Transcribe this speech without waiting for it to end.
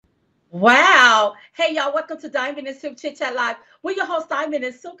Wow. Hey, y'all, welcome to Diamond and Silk Chit Chat Live. We're your host, Diamond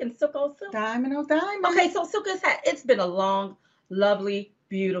and Silk and Silk on Silk. Diamond on diamond. Okay, so Silk has had, it's been a long, lovely,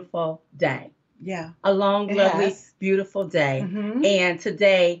 beautiful day. Yeah, A long, it lovely, has. beautiful day. Mm-hmm. And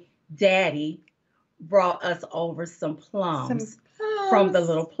today, Daddy brought us over some Some plums from the plums.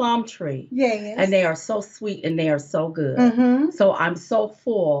 little plum tree. And Yes. they are so sweet and they are so good. Mm-hmm. So I'm so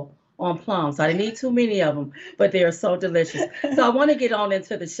full on plums. I didn't eat too many of them, but they are so delicious. So I want to get on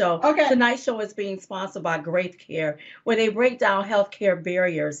into the show. Okay. Tonight's show is being sponsored by Grave Care, where they break down healthcare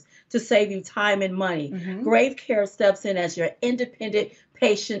barriers to save you time and money. Mm-hmm. Grave Care steps in as your independent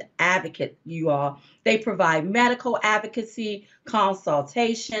patient advocate, you all. They provide medical advocacy,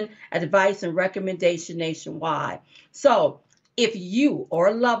 consultation, advice, and recommendation nationwide. So, if you or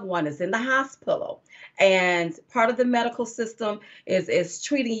a loved one is in the hospital and part of the medical system is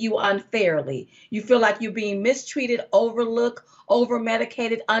treating you unfairly, you feel like you're being mistreated, overlooked, over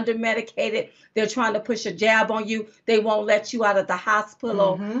medicated, under medicated, they're trying to push a jab on you, they won't let you out of the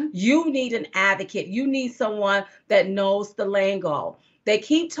hospital, Mm-hmm. you need an advocate, you need someone that knows the lingo. They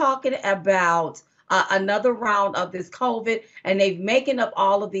keep talking about another round of this COVID, and they've making up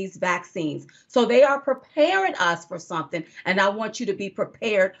all of these vaccines. So they are preparing us for something, and I want you to be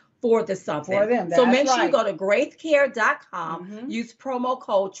prepared for the For something. them. So That's make sure you right. go to gracecare.com, Mm-hmm. use promo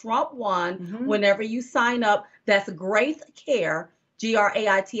code Trump1 Mm-hmm. whenever you sign up. That's gracecare,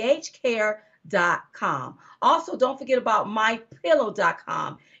 Graith care.com. Also, don't forget about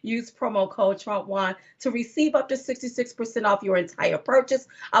mypillow.com. Use promo code Trump1 to receive up to 66% off your entire purchase.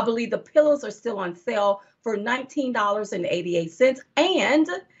 I believe the pillows are still on sale for $19.88. And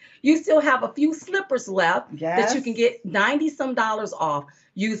you still have a few slippers left that you can Yes. get 90 some dollars off.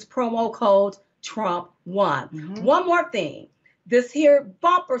 Use promo code Trump1. Mm-hmm. One more thing. This here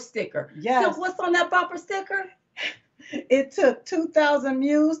bumper sticker. So Yes. what's on that bumper sticker? It took 2,000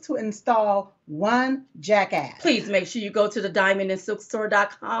 mules to install one jackass. Please make sure you go to the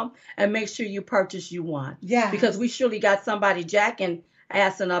diamondandsilkstore.com and make sure you purchase you one. Yeah. Because we surely got somebody jacking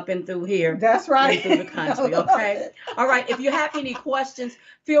assing up and through here That's and right. through the country, okay? All right, if you have any questions,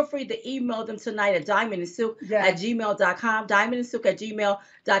 feel free to email them tonight at diamondandsilk Yeah. at gmail.com, diamondandsilk at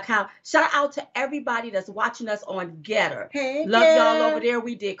gmail.com. Shout out to everybody that's watching us on Getter. Hey, Love y'all yeah. over there.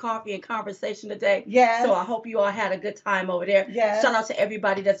 We did coffee and conversation today. Yes. So I hope you all had a good time over there. Yes. Shout out to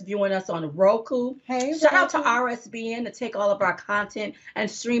everybody that's viewing us on Roku. Hey, Shout out to Roku. RSBN to take all of our content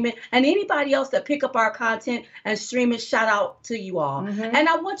and stream it. And anybody else that pick up our content and stream it, shout out to you all. Mm-hmm. And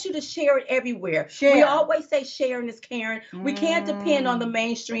I want you to share it everywhere. Share. We always say sharing is caring. We can't depend on the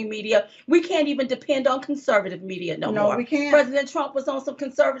mainstream media. We can't even depend on conservative media no more. we can't. President Trump was on some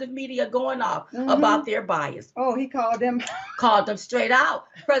conservative media going off about their bias. Oh, he called them. Called them straight out.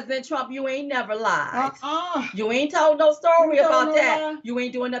 President Trump, you ain't never lied. Uh-uh. You ain't told no story You told about no that. lie. You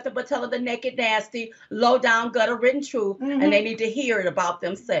ain't doing nothing but telling the naked, nasty, low down, gutter written truth, and they need to hear it about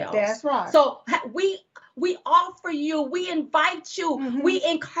themselves. That's right. So we offer you, we invite you, we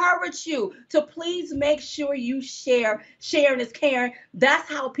encourage you to please make sure you share. Sharing is caring. That's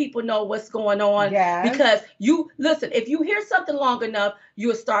how people know what's going on. Yes. Because you listen, if you hear something long enough,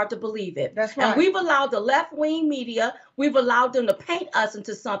 you'll start to believe it. That's right. And we've allowed the left-wing media, we've allowed them to paint us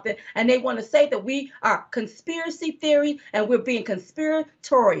into something, and they want to say that we are conspiracy theory and we're being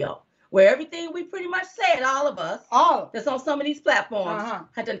conspiratorial. Where everything we pretty much said, all of us, All. that's on some of these platforms,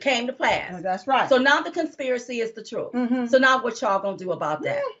 had to came to pass. That's right. So now the conspiracy is the truth. So now what y'all gonna do about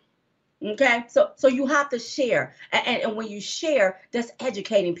that? Okay, so you have to share, and when you share, that's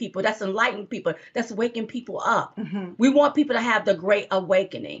educating people, that's enlightening people, that's waking people up. We want people to have the great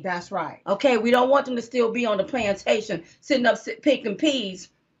awakening. That's right. Okay, we don't want them to still be on the plantation sitting up picking peas,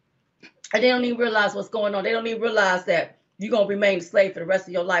 and they don't even realize what's going on. They don't even realize that you're gonna remain a slave for the rest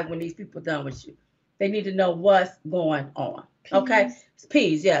of your life when these people are done with you. They need to know what's going on. Peas. Okay,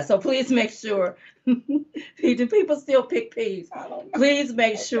 peas, yeah. So please make sure. Do people still pick peas? I don't know. Please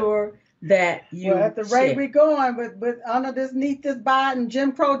make sure that you. Well, at the rate share. we're going with underneath this Biden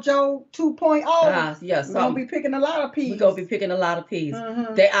Jim Crow Joe 2.0, Yeah, we're gonna be picking a lot of peas. We're gonna be picking a lot of peas.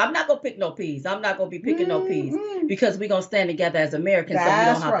 I'm not gonna pick no peas. I'm not gonna be picking no peas because we're gonna stand together as Americans, so we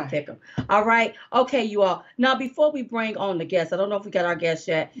That's don't have right. to pick them. All right, okay, you all. Now, before we bring on the guests, I don't know if we got our guests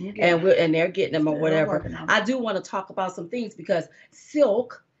yet, and they're getting them or They're whatever. working on it. I do want to talk about some things because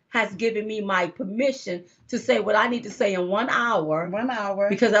Silk has given me my permission to say what I need to say in 1 hour 1 hour.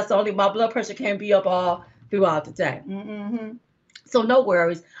 because that's the only my blood pressure can't be up all throughout the day. Mm-hmm. So no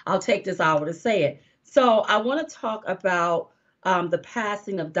worries, I'll take this hour to say it. So I want to talk about the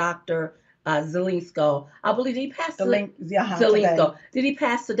passing of Dr. Zelensko. I believe he passed Zelensko. Did he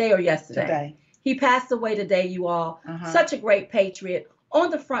pass today or yesterday? Today. He passed away today, you all. Uh-huh. Such a great patriot, on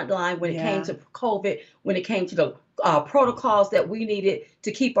the front line when it came Yeah. to COVID, when it came to the protocols that we needed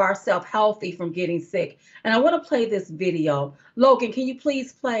to keep ourselves healthy from getting sick. And I want to play this video. Logan, can you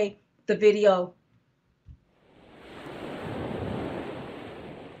please play the video?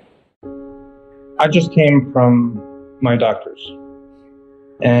 I just came from my doctor's,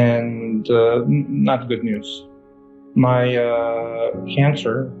 and not good news. My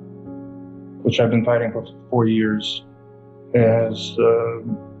cancer, which I've been fighting for 4 years, has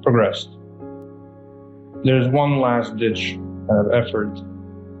progressed. There's one last ditch effort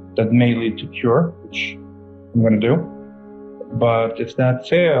that may lead to cure, which I'm going to do. But if that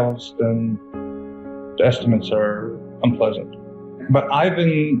fails, then the estimates are unpleasant. But I've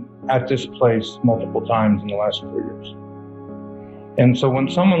been at this place multiple times in the last 4 years. And so when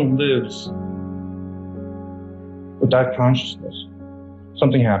someone lives with that consciousness,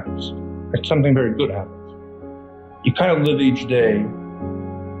 something happens. Like something very good happens. You kind of live each day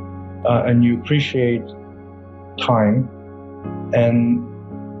and you appreciate time. And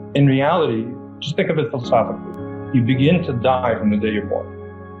in reality, just think of it philosophically. You begin to die from the day you're born.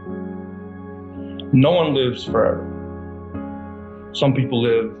 No one lives forever. Some people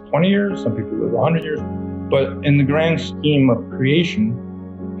live 20 years, some people live 100 years, but in the grand scheme of creation,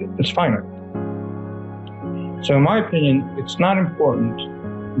 it's finite. So in my opinion, it's not important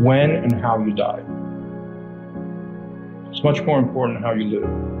when and how you die. It's much more important how you live.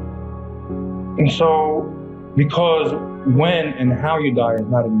 And so, because when and how you die is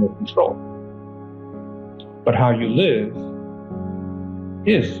not in your control, but how you live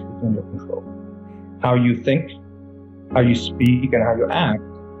is within your control. How you think, how you speak, and how you act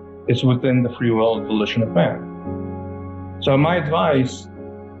is within the free will and volition of man. So my advice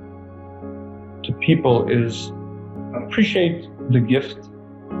to people is appreciate the gift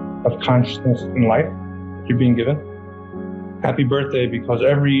of consciousness in life that you're being given. Happy birthday, because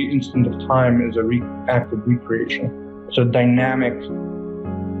every instant of time is an act of recreation. It's a dynamic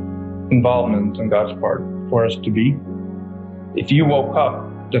involvement on God's part for us to be. If you woke up,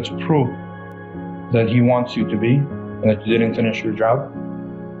 that's proof that He wants you to be and that you didn't finish your job.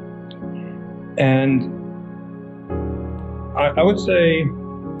 And I would say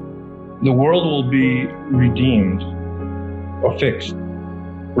the world will be redeemed or fixed,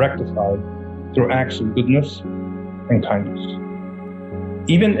 rectified through acts of goodness and kindness.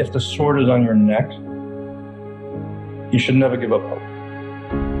 Even if the sword is on your neck, you should never give up hope.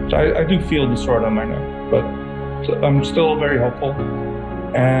 So I do feel the sword on my neck, but I'm still very hopeful.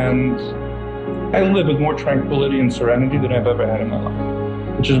 And I live with more tranquility and serenity than I've ever had in my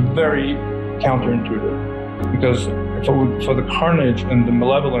life, which is very counterintuitive. Because for the carnage and the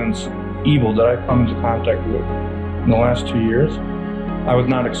malevolence, evil that I've come into contact with in the last 2 years, I would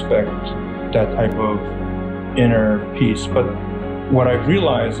not expect that type of inner peace. But what I've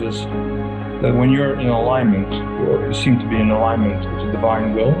realized is that when you're in alignment, or you seem to be in alignment with the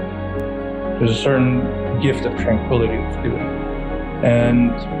divine will, there's a certain gift of tranquility that's given.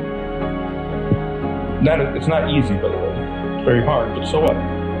 And it's not easy, by the way. It's very hard, but so what?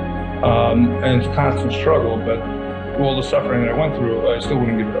 And it's a constant struggle, but all the suffering that I went through, I still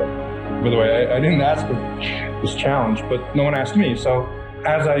wouldn't give it up. By the way, I didn't ask for this challenge, but no one asked me. So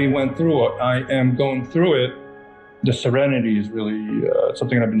as I went through it, I am going through it. The serenity is really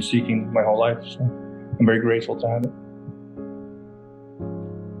something I've been seeking my whole life. So I'm very grateful to have it.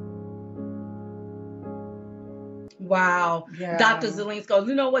 Wow. Yeah. Dr. Zelensko,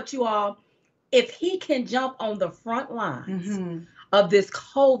 you know what, you all? If he can jump on the front lines of this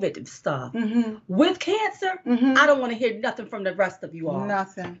COVID stuff with cancer, I don't want to hear nothing from the rest of you all.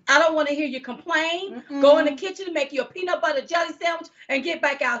 Nothing. I don't want to hear you complain, go in the kitchen and make you a peanut butter jelly sandwich and get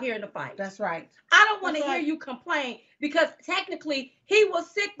back out here in the fight. That's right. I don't want to hear you complain, because technically he was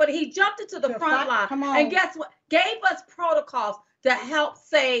sick, but he jumped into the front line. Come on. And guess what? Gave us protocols to help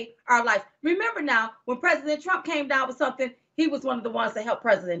save our lives. Remember now, when President Trump came down with something, he was one of the ones that helped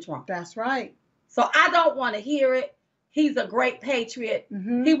President Trump. That's right. So I don't want to hear it. He's a great patriot.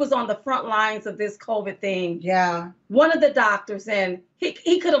 He was on the front lines of this COVID thing. Yeah. One of the doctors, and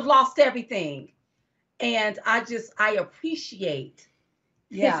he could have lost everything. And I appreciate.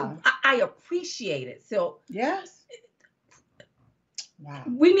 I appreciate it. So yes. Wow.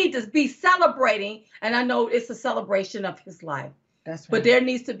 We need to be celebrating, and I know it's a celebration of his life. That's right. But there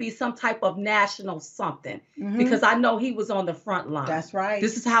needs to be some type of national something, because I know he was on the front line. That's right.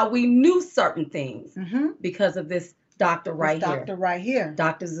 This is how we knew certain things, because of this doctor right here. Doctor right here.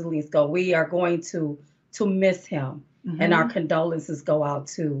 Dr. Zelensko. We are going to miss him, and our condolences go out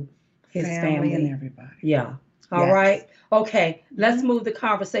to his family and everybody. Yeah. All right. Okay. Let's move the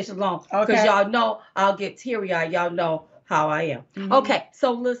conversation along, because y'all know I'll get teary-eyed. Y'all know how I am. Mhm. Okay,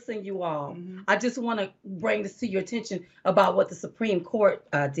 so listen, you all. Mhm. I just want to bring this to your attention about what the Supreme Court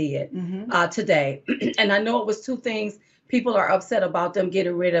did Mhm. today. And I know it was two things. People are upset about them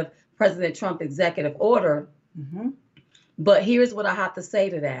getting rid of President Trump's executive order. Mhm. But here's what I have to say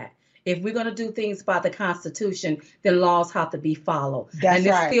to that. If we're going to do things by the Constitution, then laws have to be followed. That's and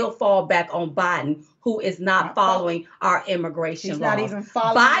it right. still fall back on Biden, who is not following our immigration He's laws. not even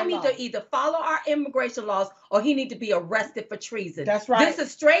following Biden the needs law. to either follow our immigration laws or he needs to be arrested for treason. That's right. This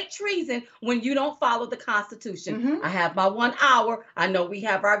is straight treason when you don't follow the Constitution. Mhm. I have my 1 hour. I know we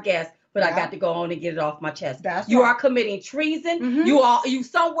have our guests, but I Yeah. got to go on and get it off my chest. That's You right. are committing treason. Mhm. You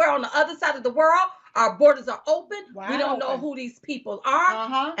somewhere on the other side of the world. Our borders are open. Wide We don't know open. who these people are.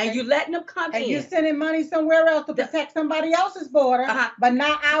 Uh-huh. And you letting them come And in. you're sending money somewhere else to protect somebody else's border, but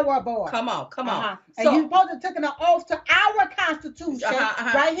not our border. Come on. And So, you're supposed to take an oath to our Constitution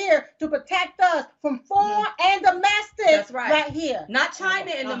right here to protect us from foreign and domestic. That's right. Here. not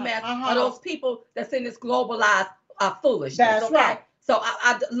China in the mess Uh-huh. or those people that's in this globalized foolishness. That's okay? right. So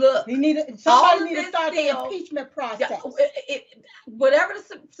I look. He needed All somebody of need to this start the still- impeachment process. Whatever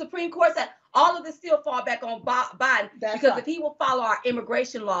the Supreme Court said, all of this still fall back on Biden. That's because right. if he will follow our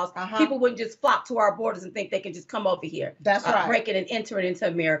immigration laws, people wouldn't just flock to our borders and think they can just come over here. That's right. Breaking and entering into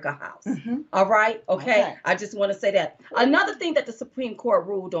America house. Mhm. All right. Okay. Okay. I just want to say that. Another thing that the Supreme Court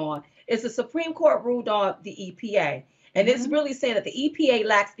ruled on is the Supreme Court ruled on the EPA. And it's really saying that the EPA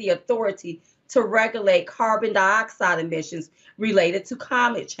lacks the authority to regulate carbon dioxide emissions related to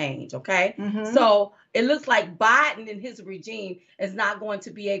climate change. Okay. Mhm. So it looks like Biden and his regime is not going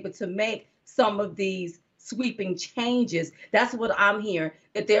to be able to make some of these sweeping changes. That's what I'm hearing,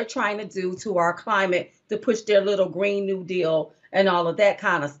 that they're trying to do to our climate to push their little Green New Deal and all of that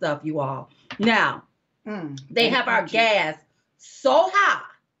kind of stuff, you all. Now, they have our gas so high.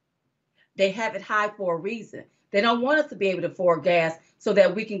 They have it high for a reason. They don't want us to be able to afford gas so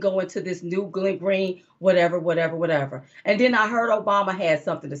that we can go into this new green, whatever. And then I heard Obama had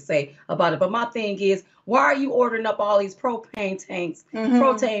something to say about it. But my thing is, why are you ordering up all these propane tanks,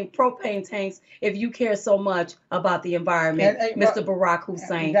 propane tanks, if you care so much about the environment, Mr. Barack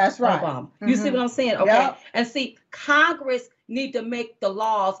Hussein That's right. Obama? You see what I'm saying? Okay. Yep. And see, Congress need to make the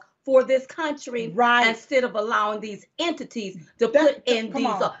laws for this country, Right. instead of allowing these entities to put in come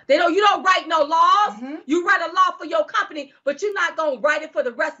these. on. You don't write no laws. Mhm. You write a law for your company, but you're not gonna write it for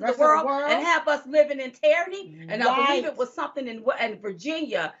the rest of the world and have us living in tyranny. And I believe it was something in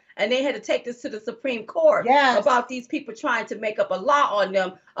Virginia, and they had to take this to the Supreme Court about these people trying to make up a law on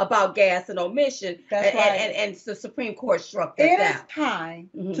them about gas and omission. That's right. And the Supreme Court struck that down. It is time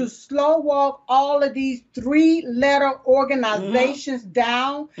to slow walk all of these 3-letter organizations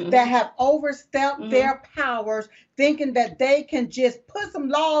down that have overstepped their powers, thinking that they can just put some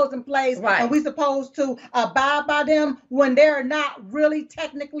laws in place and we're supposed to abide by them when they're not really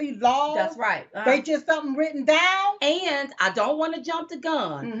technically laws. That's right. They just something written down. And I don't want to jump the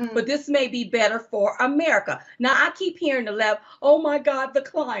gun, but this may be better for America. Now, I keep hearing the left, oh my God, the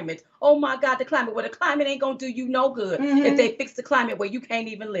climate. Oh my God, the climate. Well, the climate ain't going to do you no good if they fix the climate where you can't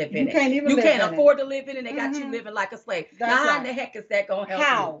even live in it. You can't afford to live in it, and they got you living like a slave. Now, how in the heck is that going to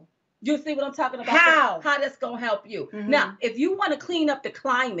help you? You see what I'm talking about? How that's going to help you. Now, if you want to clean up the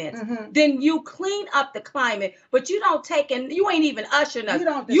climate, then you clean up the climate, but you don't take and you ain't even ushering us.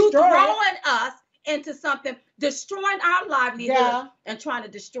 You throwing us into something, destroying our livelihood and trying to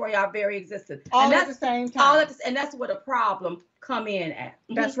destroy our very existence. All at the same time. And that's where the problem come in at.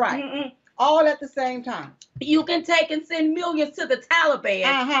 That's right. All at the same time. You can take and send millions to the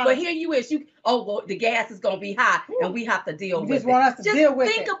Taliban, but here you is, well, the gas is going to be high and we have to deal with it. Just want us to deal with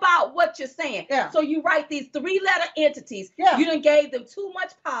it. Think about what you're saying. So you write these 3-letter entities. You done gave them too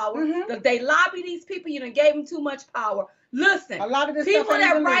much power. They lobby these people. You done gave them too much power. Listen, a lot of this people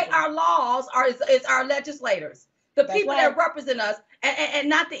that write our laws is our legislators. The people that represent us and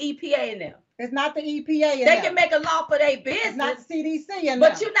not the EPA in them. It's not the EPA in They can make a law for their business. It's not the CDC in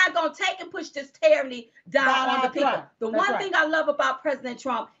But you're not going to take and push this tyranny down on the people. The one thing I love about President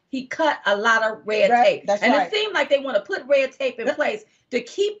Trump, he cut a lot of red tape. It seemed like they want to put red tape in place to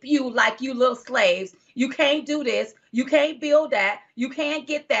keep you like you little slaves. You can't do this. You can't build that. You can't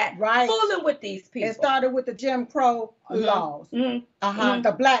get that. Fooling with these people. It started with the Jim Crow laws.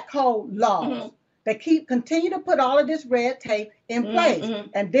 The Black Code laws. They continue to put all of this red tape in place.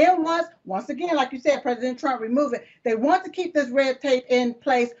 And then once again, like you said, President Trump removed it. They want to keep this red tape in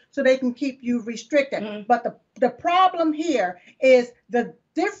place so they can keep you restricted. But the problem here is the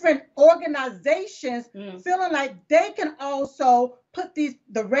different organizations feeling like they can also put the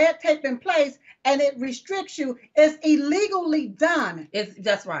red tape in place, and it restricts you. It's illegally done.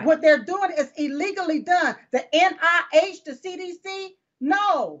 That's right. What they're doing is illegally done. The NIH, the CDC,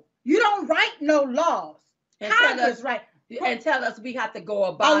 no, you don't write no laws. And Congress, right? And tell us we have to go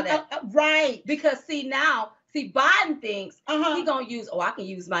about it. Right. Because Biden thinks he gonna use, I can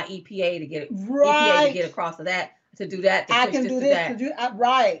use my EPA to get it, right. EPA to get across to that, to do that, to I push can this do to this, that. to do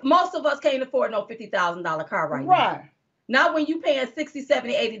right. Most of us can't afford no $50,000 car right now. Not when you paying $60,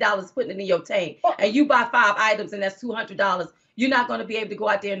 $70, $80 putting it in your tank, and you buy 5 items and that's $200. You're not going to be able to go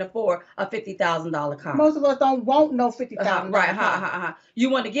out there and afford a $50,000 car. Most of us don't want no $50,000. Right. You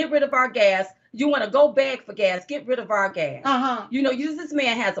want to get rid of our gas. You want to go beg for gas. Get rid of our gas. You know, this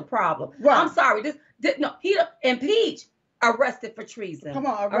man has a problem. Right. I'm sorry. No, he impeached, arrested for treason. Come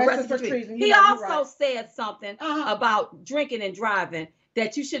on, arrested for treason. He also said something about drinking and driving,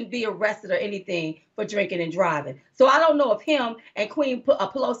 that you shouldn't be arrested or anything for drinking and driving. So I don't know if him and Queen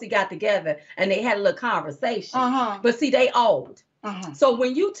Pelosi got together and they had a little conversation. But see, they old. So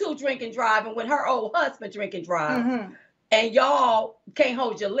when you two drink and drive, and when her old husband drink and drive, and y'all can't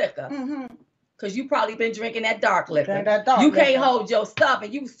hold your liquor, because you probably been drinking that dark liquor. You can't hold your stuff,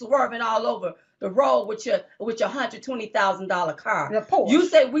 and you swerving all over the road with your $120,000 car. You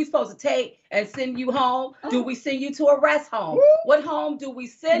say we supposed to take and send you home. Do we send you to a rest home? What home do we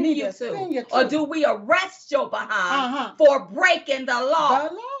send you to? Or do we arrest your behind for breaking the law?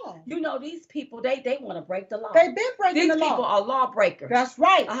 You know, these people, they want to break the law. They've been breaking the law. These people are lawbreakers. That's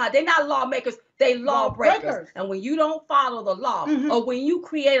right. They're not lawmakers. They lawbreakers. And when you don't follow the law, or when you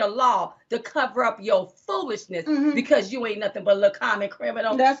create a law to cover up your foolishness, because you ain't nothing but a little common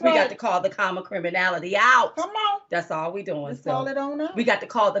criminal, we got to call the common criminality out. Come on. That's all we doing. So call it on up. We got to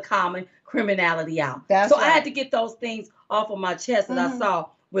call the common criminality out. That's I had to get those things off of my chest that I saw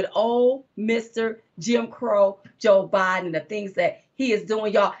with old Mr. Jim Crow, Joe Biden, and the things that he is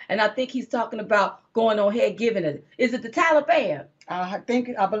doing, y'all. And I think he's talking about going on ahead giving it. Is it the Taliban?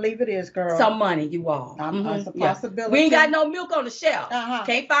 I believe it is, girl. Some money, you all. It's a possibility. We ain't got no milk on the shelf.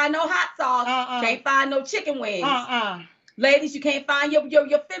 Can't find no hot sauce. Can't find no chicken wings. Ladies, you can't find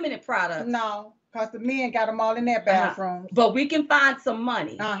your feminine products. No, because the men got them all in their bathroom. But we can find some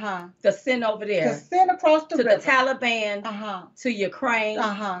money to send over there. To send across the river. The Taliban, to Ukraine.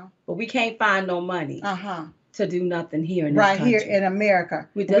 But we can't find no money to do nothing here in this country. Here in America.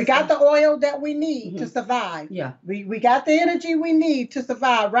 We got the oil that we need to survive. Yeah. We got the energy we need to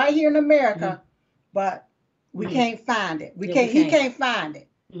survive right here in America, but we can't find it. He can't find it.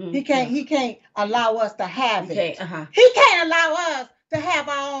 He can't allow us to have it. He can't allow us to have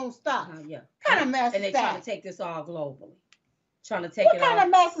our own stuff. What kind of mess is that? And they're trying to take this all globally. Trying to take it all. What kind of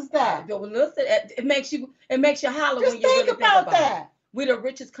mess is that? Listen, it makes you holler when you really think about that. We're the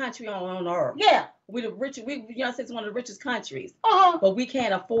richest country on earth. Yeah. We're the richest. United States is one of the richest countries. But we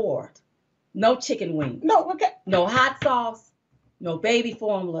can't afford no chicken wings. No, no hot sauce. No baby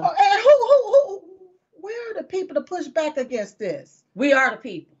formula. And who? Where are the people to push back against this? We are the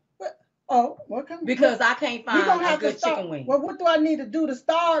people. What kind? Because I can't find a good chicken wing. Well, what do I need to do to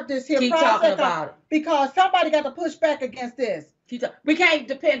start this here Keep process? Talking about it. Because somebody got to push back against this. We can't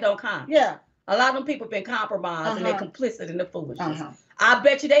depend on Congress. Yeah. A lot of them people been compromised and they're complicit in the foolishness. I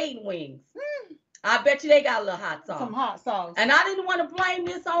bet you they eating wings. I bet you they got a little hot sauce. Some hot sauce. And I didn't want to blame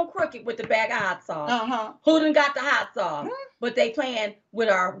this on Crooked with the bag of hot sauce. Who done got the hot sauce? But they playing with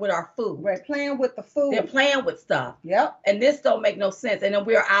our food. We're playing with the food. They're playing with stuff. Yep. And this don't make no sense. And then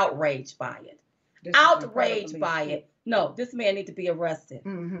we're outraged by it. Outraged by it. No, this man needs to be arrested.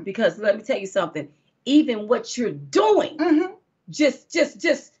 Because let me tell you something. Even what you're doing, just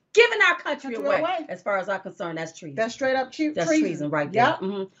giving our country away. As far as I'm concerned, that's treason. That's straight up treason. That's treason right there.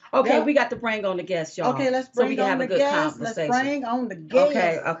 Yep. Okay, we got to bring on the guest, y'all. Okay, let's bring on the guest. Let's bring on the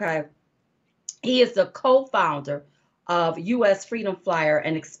guest. Okay. He is the co-founder of U.S. Freedom Flyer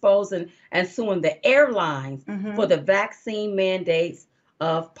and exposing and suing the airlines for the vaccine mandates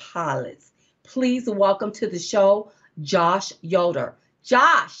of pilots. Please welcome to the show, Josh Yoder.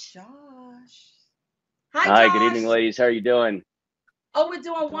 Josh. Hi, good evening, ladies. How are you doing? Oh, we're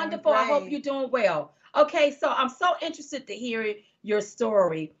doing wonderful. Great. I hope you're doing well. Okay, so I'm so interested to hear your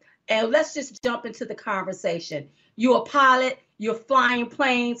story. And let's just jump into the conversation. You're a pilot, you're flying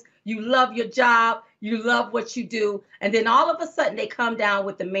planes, you love your job, you love what you do. And then all of a sudden they come down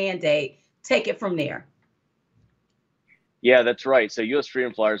with the mandate. Take it from there. Yeah, that's right. So U.S.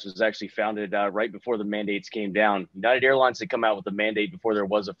 Freedom Flyers was actually founded right before the mandates came down. United Airlines had come out with a mandate before there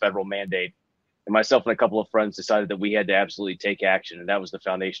was a federal mandate. And myself and a couple of friends decided that we had to absolutely take action. And that was the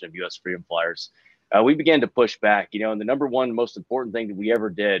foundation of U.S. Freedom Flyers. we began to push back, and the number one most important thing that we ever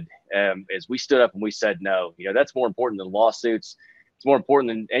did is we stood up and we said no. That's more important than lawsuits. It's more important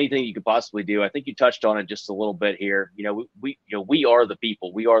than anything you could possibly do. I think you touched on it just a little bit here. We are the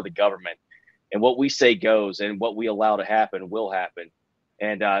people, we are the government, and what we say goes, and what we allow to happen will happen.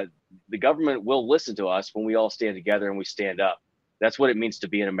 And the government will listen to us when we all stand together and we stand up. That's what it means to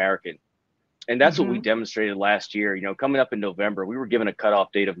be an American. And that's what we demonstrated last year. Coming up in November, we were given a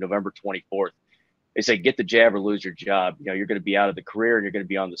cutoff date of November 24th. They say, get the jab or lose your job. You're going to be out of the career and you're going to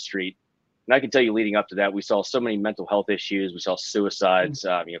be on the street. And I can tell you, leading up to that, we saw so many mental health issues. We saw suicides,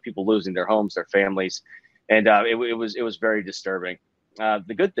 people losing their homes, their families. And it was very disturbing.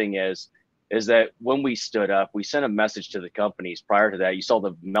 The good thing is that when we stood up, we sent a message to the companies. Prior to that, you saw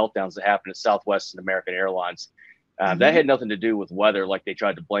the meltdowns that happened at Southwest and American Airlines. That had nothing to do with weather, like they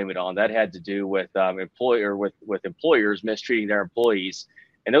tried to blame it on. That had to do with employers mistreating their employees,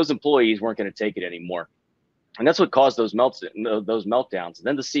 and those employees weren't going to take it anymore. And that's what caused those meltdowns. And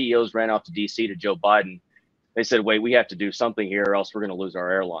then the CEOs ran off to DC to Joe Biden. They said, wait, we have to do something here or else we're going to lose our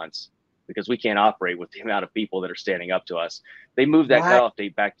airlines because we can't operate with the amount of people that are standing up to us. They moved that cutoff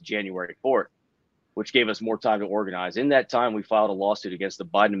date back to January 4th, which gave us more time to organize. In that time, we filed a lawsuit against the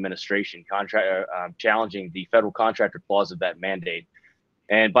Biden administration challenging the federal contractor clause of that mandate.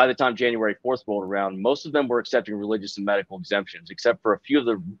 And by the time January 4th rolled around, most of them were accepting religious and medical exemptions, except for a few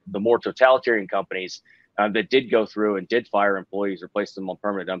of the more totalitarian companies that did go through and did fire employees or place them on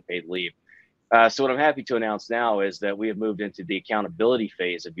permanent unpaid leave. So what I'm happy to announce now is that we have moved into the accountability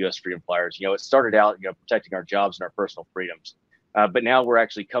phase of U.S. Freedom Flyers. It started out, protecting our jobs and our personal freedoms. But now we're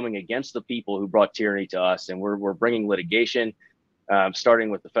actually coming against the people who brought tyranny to us, and we're bringing litigation, starting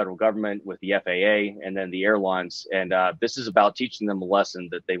with the federal government, with the FAA, and then the airlines. And this is about teaching them a lesson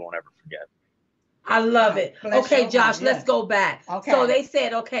that they won't ever forget. I love it. Okay, Josh, let's go back. Okay. So they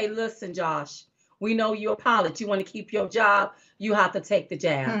said, okay, listen, Josh, we know you're a pilot. You want to keep your job. You have to take the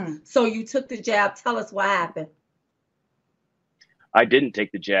jab. So you took the jab. Tell us what happened. I didn't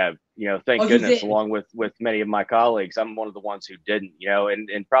take the jab, thank goodness, along with many of my colleagues. I'm one of the ones who didn't,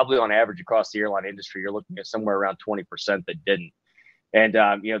 and probably on average across the airline industry, you're looking at somewhere around 20% that didn't. And,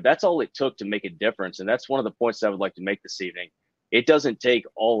 that's all it took to make a difference. And that's one of the points that I would like to make this evening. It doesn't take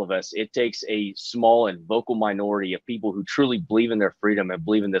all of us. It takes a small and vocal minority of people who truly believe in their freedom and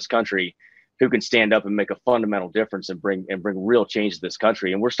believe in this country, who can stand up and make a fundamental difference and bring real change to this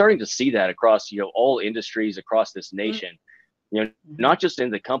country. And we're starting to see that across, all industries across this nation. Not just in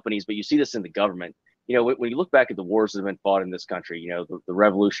the companies, but you see this in the government. When you look back at the wars that have been fought in this country, the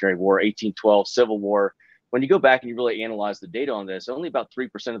Revolutionary War, 1812, Civil War, when you go back and you really analyze the data on this, only about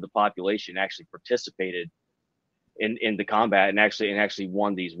 3% of the population actually participated in the combat and actually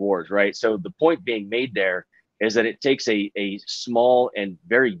won these wars, right? So the point being made there is that it takes a small and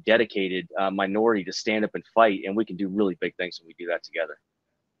very dedicated minority to stand up and fight, and we can do really big things when we do that together.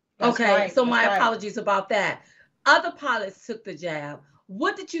 So my apologies about that. Other pilots took the jab.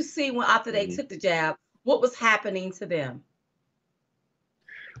 What did you see after they took the jab? What was happening to them?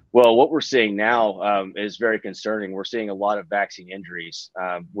 Well, what we're seeing now is very concerning. We're seeing a lot of vaccine injuries,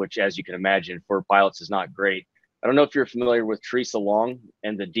 which, as you can imagine, for pilots is not great. I don't know if you're familiar with Teresa Long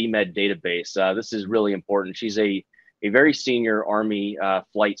and the DMED database. This is really important. She's a very senior Army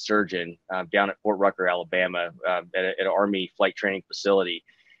flight surgeon down at Fort Rucker, Alabama, at an Army flight training facility.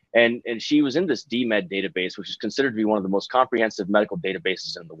 And she was in this DMED database, which is considered to be one of the most comprehensive medical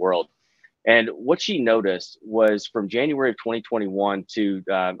databases in the world. And what she noticed was from January of 2021 to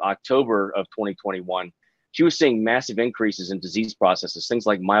October of 2021, she was seeing massive increases in disease processes, things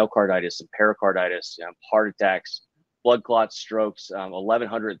like myocarditis and pericarditis, heart attacks, blood clots, strokes,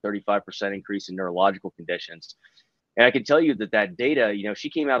 1,135% increase in neurological conditions. And I can tell you that data, she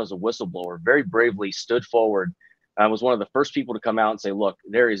came out as a whistleblower, very bravely stood forward, was one of the first people to come out and say, look,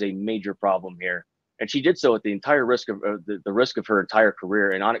 there is a major problem here. And she did so at the entire risk of the risk of her entire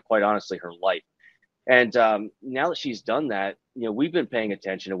career and quite honestly, her life. And now that she's done that, we've been paying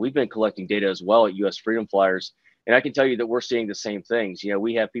attention and we've been collecting data as well at U.S. Freedom Flyers. And I can tell you that we're seeing the same things.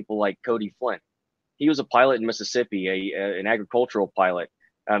 We have people like Cody Flint. He was a pilot in Mississippi, an agricultural pilot.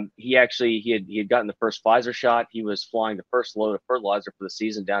 He had gotten the first Pfizer shot. He was flying the first load of fertilizer for the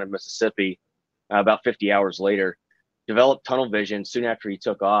season down in Mississippi. About 50 hours later, developed tunnel vision soon after he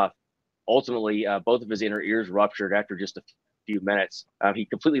took off. Ultimately, both of his inner ears ruptured after just a few minutes. He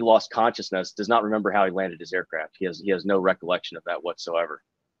completely lost consciousness, does not remember how he landed his aircraft. He has no recollection of that whatsoever.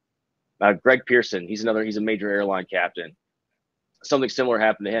 Greg Pearson, he's a major airline captain. Something similar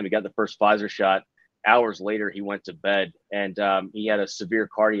happened to him. He got the first Pfizer shot. Hours later, he went to bed and he had a severe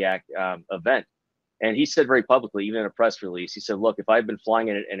cardiac event. And he said very publicly, even in a press release, he said, look, if I had been flying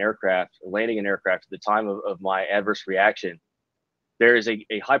in an aircraft, landing an aircraft at the time of my adverse reaction, there is a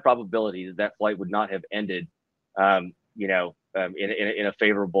high probability that that flight would not have ended, in a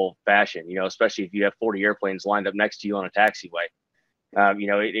favorable fashion, especially if you have 40 airplanes lined up next to you on a taxiway.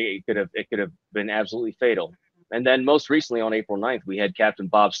 It could have been absolutely fatal. And then most recently on April 9th, we had Captain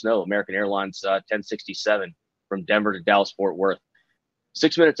Bob Snow, American Airlines 1067 from Denver to Dallas Fort Worth.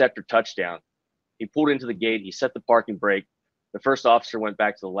 6 minutes after touchdown, he pulled into the gate. He set the parking brake. The first officer went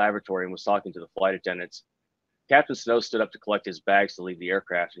back to the laboratory and was talking to the flight attendants. Captain Snow stood up to collect his bags to leave the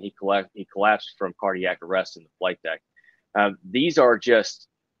aircraft, and he collapsed from cardiac arrest in the flight deck. These are just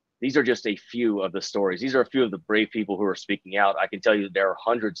a few of the stories. These are a few of the brave people who are speaking out. I can tell you that there are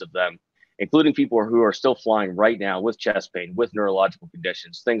hundreds of them, including people who are still flying right now with chest pain, with neurological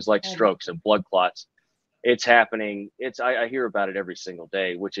conditions, things like strokes and blood clots. It's happening. I hear about it every single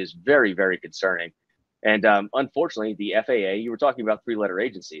day, which is very, very concerning. And unfortunately, the FAA, you were talking about three-letter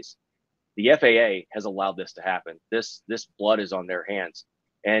agencies. The FAA has allowed this to happen. This blood is on their hands.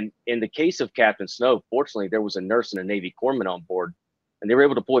 And in the case of Captain Snow, fortunately, there was a nurse and a Navy corpsman on board, and they were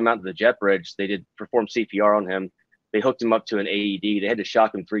able to pull him out to the jet bridge. They did perform CPR on him. They hooked him up to an AED. They had to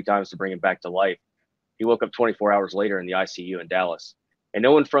shock him 3 times to bring him back to life. He woke up 24 hours later in the ICU in Dallas. And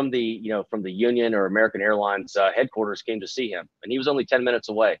no one from the Union or American Airlines headquarters came to see him, and he was only 10 minutes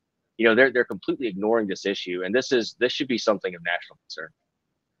away. They're completely ignoring this issue, and this should be something of national concern.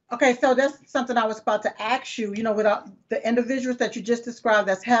 Okay, so that's something I was about to ask you. With the individuals that you just described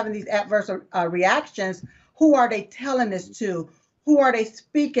that's having these adverse reactions, who are they telling this to? Who are they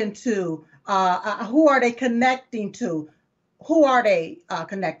speaking to? Who are they connecting to? Who are they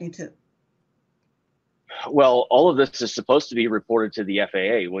connecting to? Well, all of this is supposed to be reported to the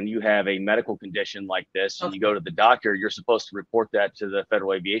FAA. When you have a medical condition like this and you go to the doctor, you're supposed to report that to the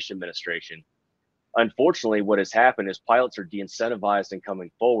Federal Aviation Administration. Unfortunately, what has happened is pilots are de-incentivized in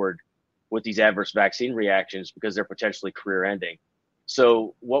coming forward with these adverse vaccine reactions because they're potentially career ending.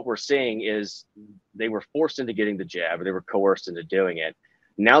 So what we're seeing is they were forced into getting the jab, or they were coerced into doing it.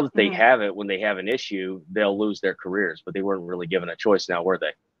 Now that they have it, when they have an issue, they'll lose their careers, but they weren't really given a choice now, were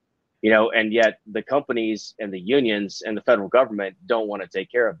they? And yet the companies and the unions and the federal government don't want to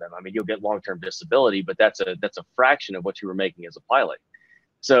take care of them. I mean, you'll get long-term disability, but that's a fraction of what you were making as a pilot.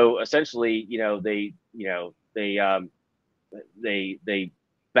 So essentially, they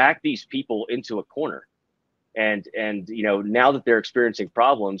back these people into a corner, and now that they're experiencing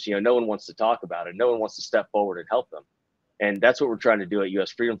problems, no one wants to talk about it. No one wants to step forward and help them. And that's what we're trying to do at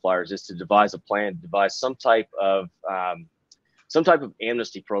U.S. Freedom Flyers, is to devise a plan, devise some type of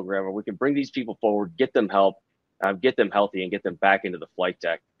amnesty program where we can bring these people forward, get them help, get them healthy, and get them back into the flight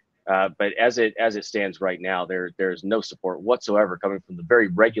deck. But as it stands right now, there's no support whatsoever coming from the very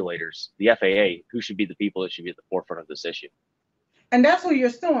regulators, the FAA, who should be the people that should be at the forefront of this issue. And that's who you're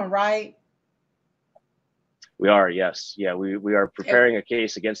suing, right? We are, yes. Yeah, we are preparing a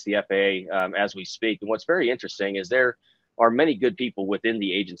case against the FAA as we speak. And what's very interesting is there are many good people within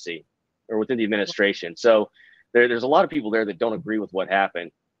the agency or within the administration. So there's a lot of people there that don't agree with what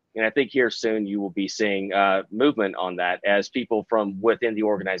happened. And I think here soon you will be seeing movement on that as people from within the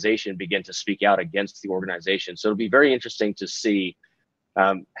organization begin to speak out against the organization. So it'll be very interesting to see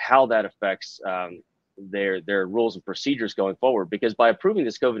how that affects their rules and procedures going forward. Because by approving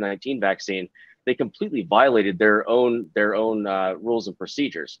this COVID-19 vaccine, they completely violated their own rules and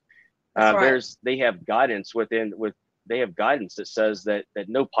procedures. Right. They have guidance that says that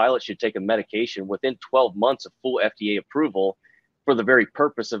no pilot should take a medication within 12 months of full FDA approval, for the very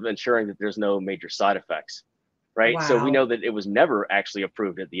purpose of ensuring that there's no major side effects, right? Wow. So we know that it was never actually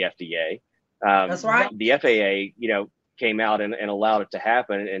approved at the FDA. That's right. The FAA, came out and allowed it to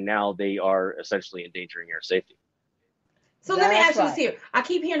happen, and now they are essentially endangering air safety. So let me ask you this here. I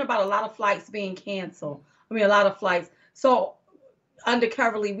keep hearing about a lot of flights being canceled. A lot of flights. So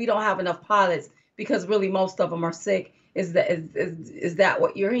undercoverly, we don't have enough pilots because really most of them are sick. Is that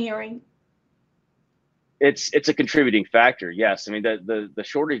what you're hearing? It's a contributing factor, yes. The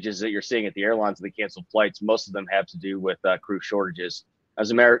shortages that you're seeing at the airlines and the canceled flights, most of them have to do with crew shortages. As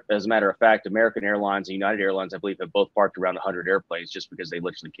a matter of fact, American Airlines and United Airlines, I believe, have both parked around 100 airplanes just because they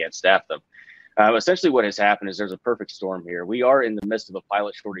literally can't staff them. Essentially what has happened is there's a perfect storm here. We are in the midst of a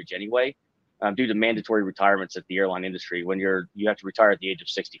pilot shortage anyway, due to mandatory retirements at the airline industry when you have to retire at the age of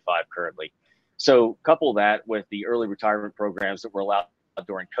 65 currently. So couple that with the early retirement programs that were allowed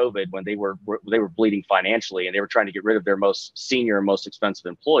during COVID, when they were bleeding financially and they were trying to get rid of their most senior and most expensive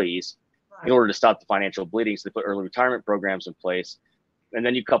employees in order to stop the financial bleeding. So they put early retirement programs in place. And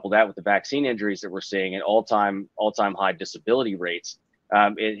then you couple that with the vaccine injuries that we're seeing at all-time high disability rates.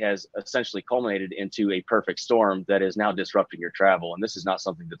 it has essentially culminated into a perfect storm that is now disrupting your travel. And this is not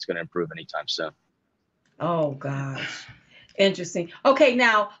something that's going to improve anytime soon. Oh, gosh. Interesting. Okay,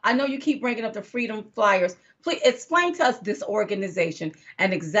 now I know you keep bringing up the Freedom Flyers. Please explain to us this organization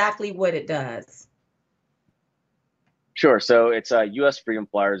and exactly what it does. Sure. So it's U.S. Freedom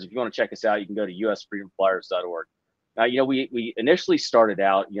Flyers. If you want to check us out, you can go to usfreedomflyers.org. Now, we initially started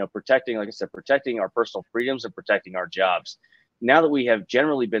out, protecting, like I said, protecting our personal freedoms and protecting our jobs. Now that we have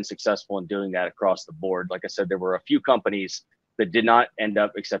generally been successful in doing that across the board, like I said, there were a few companies that did not end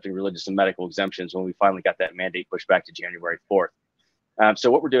up accepting religious and medical exemptions when we finally got that mandate pushed back to January 4th.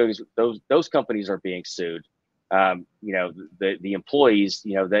 So what we're doing is those companies are being sued. The employees,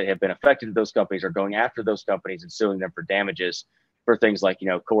 that have been affected in those companies are going after those companies and suing them for damages for things like,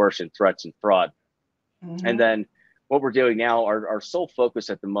 coercion, threats, and fraud. Mm-hmm. And then what we're doing now, our sole focus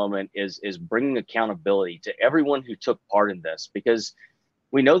at the moment is bringing accountability to everyone who took part in this, because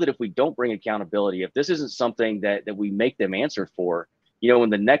we know that if we don't bring accountability, if this isn't something that we make them answer for, when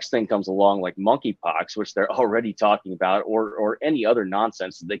the next thing comes along like monkeypox, which they're already talking about, or any other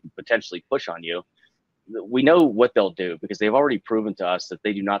nonsense that they can potentially push on you, we know what they'll do, because they've already proven to us that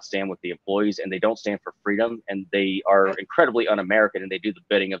they do not stand with the employees and they don't stand for freedom, and they are incredibly un-American and they do the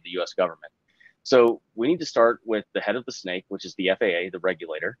bidding of the U.S. government. So we need to start with the head of the snake, which is the FAA, the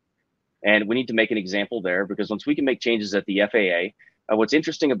regulator. And we need to make an example there, because once we can make changes at the FAA, what's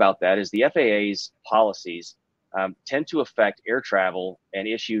interesting about that is the FAA's policies tend to affect air travel and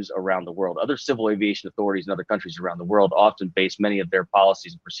issues around the world. Other civil aviation authorities in other countries around the world often base many of their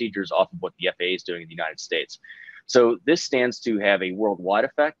policies and procedures off of what the FAA is doing in the United States. So this stands to have a worldwide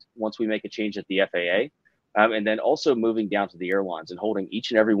effect once we make a change at the FAA. And then also moving down to the airlines and holding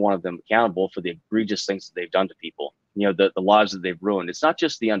each and every one of them accountable for the egregious things that they've done to people, the lives that they've ruined. It's not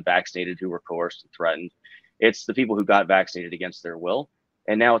just the unvaccinated who were coerced and threatened. It's the people who got vaccinated against their will.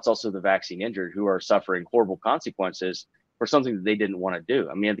 And now it's also the vaccine injured who are suffering horrible consequences for something that they didn't want to do.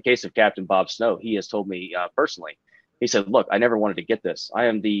 I mean, in the case of Captain Bob Snow, he has told me personally, he said, look, I never wanted to get this. I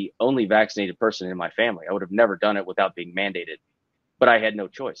am the only vaccinated person in my family. I would have never done it without being mandated, but I had no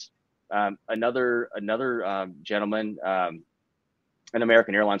choice. Another gentleman, an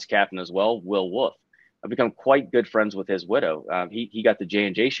American Airlines captain as well, Will Wolf. I've become quite good friends with his widow. He got the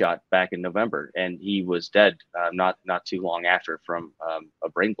J&J shot back in November, and he was dead not too long after from a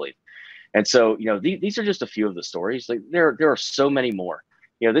brain bleed. And so, these are just a few of the stories. Like there are so many more.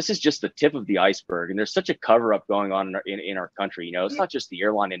 This is just the tip of the iceberg, and there's such a cover up going on in our country. It's not just the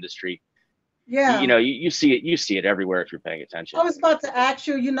airline industry. Yeah. You see it everywhere if you're paying attention. I was about to ask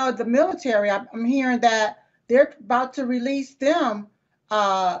you, the military, I'm hearing that they're about to release them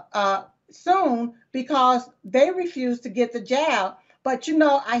soon because they refuse to get the jab. But,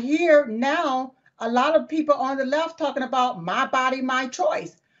 I hear now a lot of people on the left talking about my body, my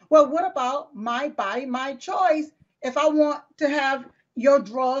choice. Well, what about my body, my choice if I want to have your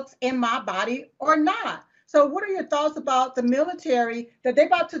drugs in my body or not? So what are your thoughts about the military that they're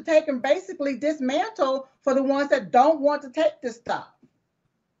about to take and basically dismantle for the ones that don't want to take this stuff?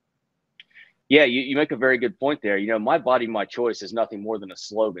 Yeah, you make a very good point there. My body, my choice is nothing more than a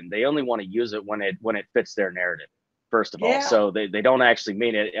slogan. They only want to use it when it fits their narrative, first of all. So they don't actually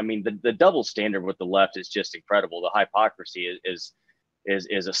mean it. I mean, the double standard with the left is just incredible. The hypocrisy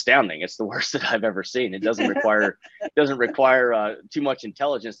is astounding. It's the worst that I've ever seen. It doesn't require too much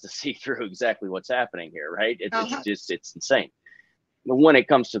intelligence to see through exactly what's happening here, right? It's insane. But when it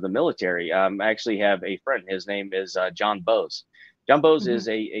comes to the military, I actually have a friend. His name is John Bose. John Bose is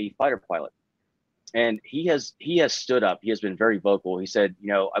a fighter pilot, and he has stood up. He has been very vocal. He said,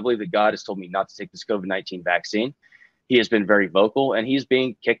 I believe that God has told me not to take this COVID-19 vaccine. He has been very vocal, and he's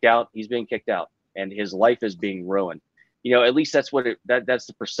being kicked out. He's being kicked out, and his life is being ruined. At least that's that's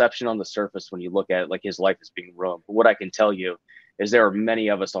the perception on the surface when you look at it, like his life is being ruined. But what I can tell you is there are many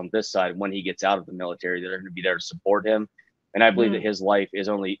of us on this side when he gets out of the military that are going to be there to support him. And I believe that his life is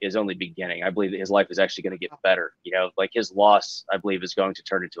only beginning. I believe that his life is actually going to get better. Like his loss, I believe, is going to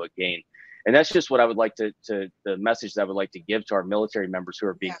turn into a gain. And that's just what I would like to the message that I would like to give to our military members who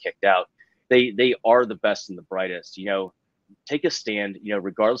are being kicked out. They are the best and the brightest. Take a stand,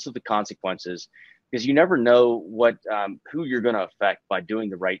 regardless of the consequences, because you never know who you're going to affect by doing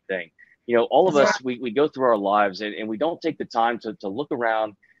the right thing. All of us, we go through our lives and we don't take the time to look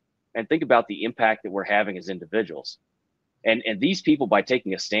around and think about the impact that we're having as individuals. And these people, by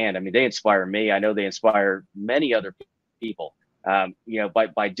taking a stand, I mean, they inspire me. I know they inspire many other people,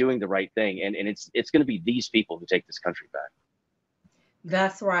 by doing the right thing. And it's going to be these people who take this country back.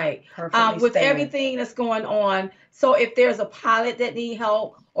 That's right. With everything that's going on, so if there's a pilot that needs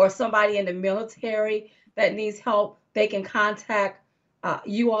help or somebody in the military that needs help, they can contact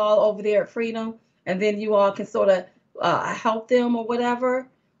you all over there at Freedom, and then you all can sort of help them or whatever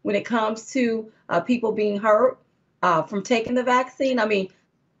when it comes to people being hurt from taking the vaccine? I mean,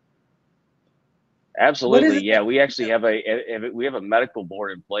 Absolutely. Yeah, we actually have a medical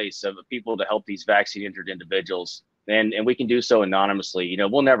board in place of people to help these vaccine injured individuals, and we can do so anonymously. You know,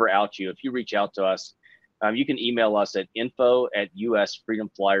 we'll never out you. If you reach out to us, you can email us at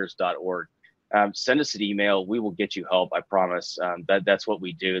info@usfreedomflyers.org. Send us an email. We will get you help. I promise. That's what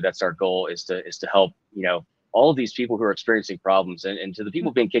we do. That's our goal, is to help, you know, all of these people who are experiencing problems, and to the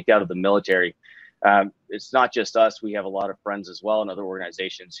people being kicked out of the military. It's not just us. We have a lot of friends as well and other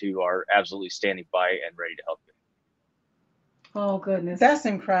organizations who are absolutely standing by and ready to help you. oh goodness, That's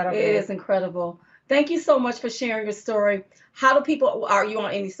incredible. it is incredible. Thank you so much for sharing your story. How do people, are you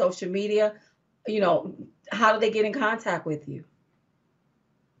on any social media? You know, how do they get in contact with you?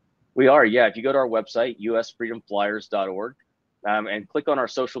 We are, yeah. If you go to our website, usfreedomflyers.org, and click on our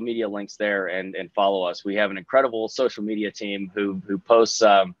social media links there and follow us. We have an incredible social media team who posts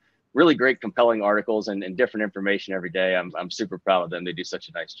really great, compelling articles and different information every day. I'm super proud of them. They do such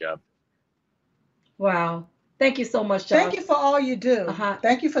a nice job. Wow. Thank you so much, Josh. Thank you for all you do.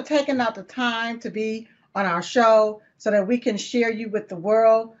 Thank you for taking out the time to be on our show so that we can share you with the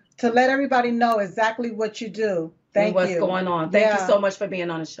world, to let everybody know exactly what you do. Thank and what's you. going on. Thank you so much for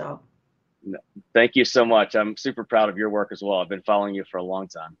being on the show. Thank you so much. I'm super proud of your work as well. I've been following you for a long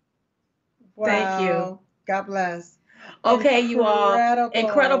time. Wow. Thank you. God bless. Okay, you all.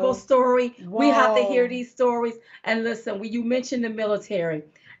 Incredible story. Whoa. We have to hear these stories. And listen, you mentioned the military,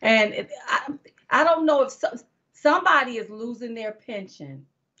 and I don't know if somebody is losing their pension.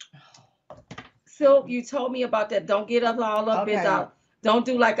 Silk, you told me about that. Don't get all up in out. Don't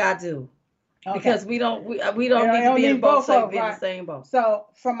do like I do. Okay. Because we don't need to be in both sides, be in the same boat. So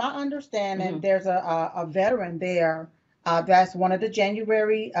from my understanding, there's a veteran there. That's one of the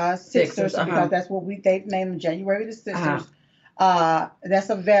January Sixers, because that's what they've named them, January the Sixers. That's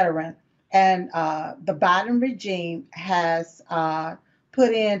a veteran. And the Biden regime has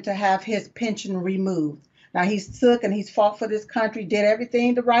put in to have his pension removed. Now, he's took and he's fought for this country, did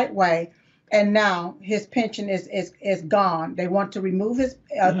everything the right way. And now his pension is gone. They want to remove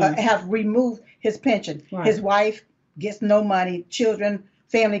have removed his pension. Right. His wife gets no money. Children,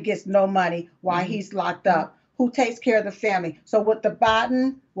 family gets no money while he's locked up. Who takes care of the family? So what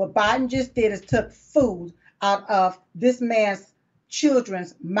Biden just did is took food out of this man's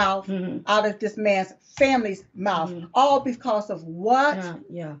children's mouth, out of this man's family's mouth, all because of what?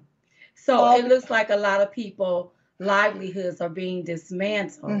 Yeah. So it looks like a lot of people livelihoods are being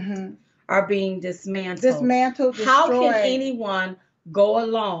dismantled. Are being dismantled. How can anyone go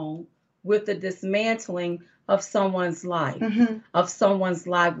along with the dismantling of someone's life, of someone's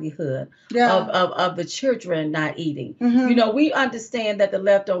livelihood, of the children not eating? You know, we understand that the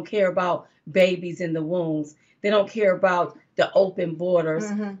left don't care about babies in the wombs. They don't care about the open borders.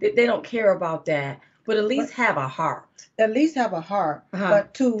 They don't care about that. But at least have a heart. At least have a heart.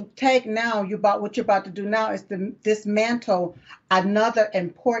 But to take now, what you're about to do now is to dismantle another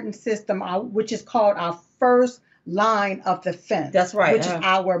important system, which is called our first line of defense. That's right. Which is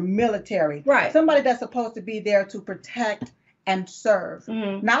our military. Right. Somebody that's supposed to be there to protect and serve.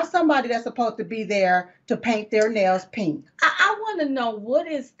 Not somebody that's supposed to be there to paint their nails pink. I want to know, what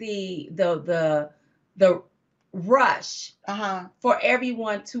is the rush for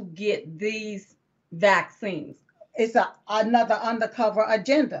everyone to get these vaccines? It's another undercover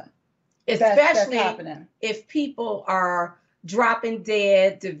agenda. Especially that's happening. If people are dropping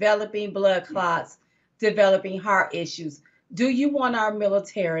dead, developing blood clots, developing heart issues. Do you want our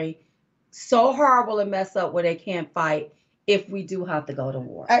military so horrible and mess up where they can't fight if we do have to go to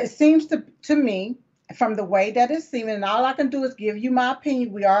war? It seems to me, from the way that it's seeming, and all I can do is give you my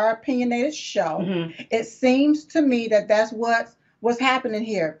opinion. We are an opinionated show. It seems to me that that's what's happening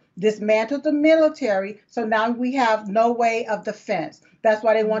here. Dismantle the military, so now we have no way of defense. That's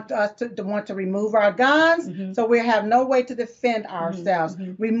why they want us to remove our guns, so we have no way to defend ourselves.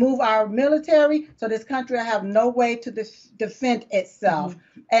 Remove our military, so this country will have no way to defend itself.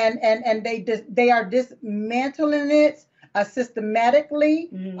 And they are dismantling it systematically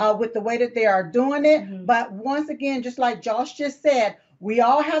with the way that they are doing it. But once again, just like Josh just said, we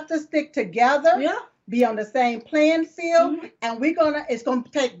all have to stick together. Yeah. Be on the same playing field, and it's gonna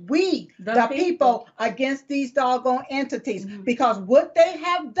take the people against these doggone entities, because what they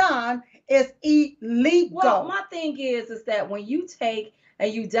have done is illegal. Well, my thing is that when you take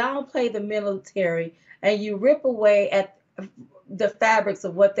and you downplay the military and you rip away at the fabrics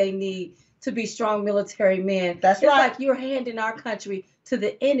of what they need to be strong military men, it's like you're handing our country to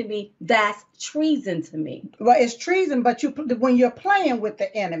the enemy, that's treason to me. Well, it's treason, but when you're playing with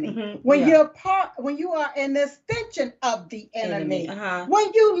the enemy, when you are an extension of the enemy,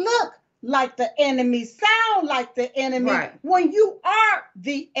 when you look like the enemy, sound like the enemy, when you are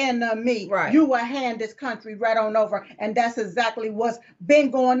the enemy, you will hand this country right on over. And that's exactly what's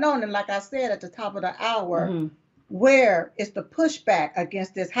been going on. And like I said at the top of the hour, where is the pushback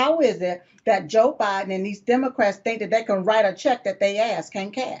against this? How is it that Joe Biden and these Democrats think that they can write a check that they ass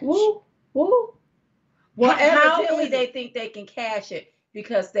can't cash? Woo, woo. Well, evidently they think they can cash it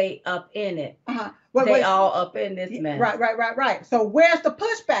because they up in it. They all up in this mess. Right. So where's the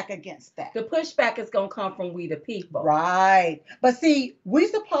pushback against that? The pushback is going to come from we the people. Right. But see, we're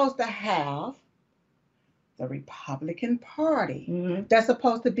supposed to have the Republican Party that's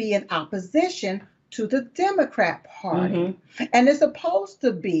supposed to be in opposition to the Democrat Party. And it's supposed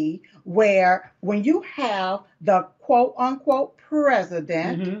to be where when you have the quote unquote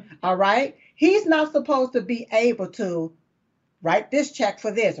president, all right, he's not supposed to be able to write this check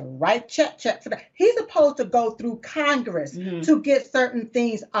for this, write check for that. He's supposed to go through Congress to get certain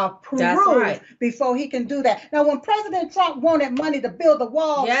things approved before he can do that. Now, when President Trump wanted money to build a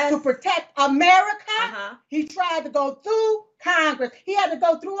wall to protect America, he tried to go through Congress. He had to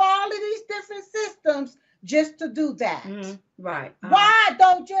go through all of these different systems just to do that. Why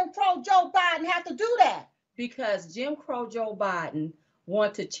don't Jim Crow Joe Biden have to do that? Because Jim Crow Joe Biden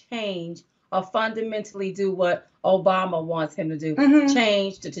want to change or fundamentally do what Obama wants him to do,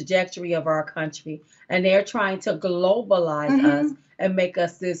 change the trajectory of our country. And they're trying to globalize us and make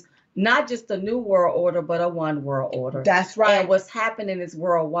us this, not just a new world order, but a one world order. That's right. And what's happening is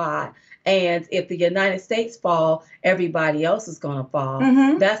worldwide. And if the United States fall, everybody else is going to fall.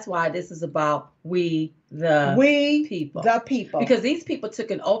 That's why this is about we the people. Because these people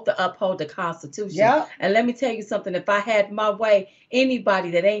took an oath to uphold the Constitution. And let me tell you something. If I had my way, anybody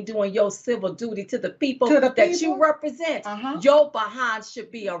that ain't doing your civil duty to the people that you represent, your behind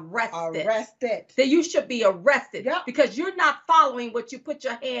should be arrested. That you should be arrested because you're not following what you put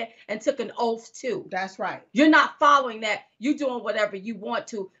your hand and took an oath to. That's right. You're not following that. You're doing whatever you want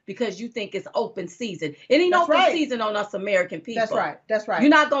to because you think it's open season. It ain't open season on us American people. That's right. You're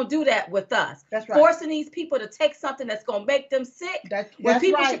not going to do that with us. That's right. Forcing these people to take something that's going to make them sick. When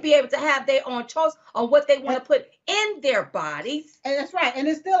people should be able to have their own choice on what they want to put in their bodies. And that's right. And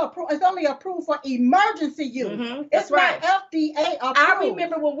it's still it's only approved for emergency use. It's not FDA approved. I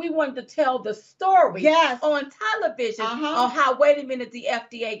remember when we wanted to tell the story on television on how, wait a minute, the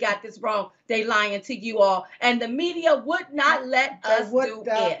FDA got this wrong. They lying to you all. And the media would not let us do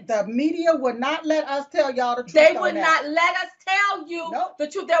it. The media would not let us tell y'all the truth. They would not let us tell you the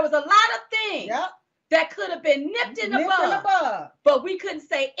truth. There was a lot of things that could have been nipped in the bud, but we couldn't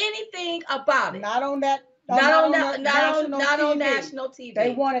say anything about it. Not on that. Not on national TV.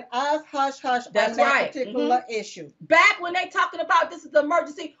 They wanted us hush on that particular issue. Back when they talking about this is the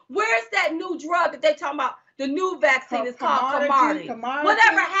emergency, where's that new drug that they talking about? The new vaccine is called Comirnaty.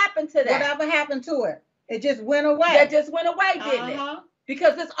 Whatever happened to that? Whatever happened to it? It just went away. It just went away, didn't it?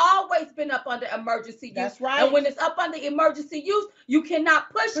 Because it's always been up under emergency use. That's right. And when it's up under emergency use, you cannot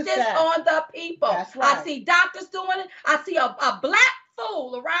push this on the people. That's right. I see doctors doing it. I see a black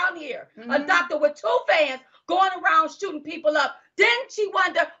fool around here, a doctor with 2 fans going around shooting people up. Then she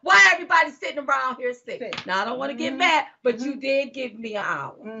wonder why everybody's sitting around here sick. Now, I don't want to get mad, but you did give me an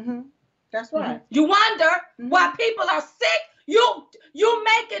hour. That's right. You wonder why people are sick. You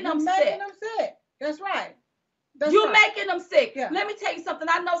making them sick. That's right. You're making them sick. Let me tell you something.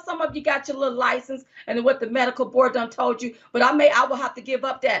 I know some of you got your little license and what the medical board done told you, but I will have to give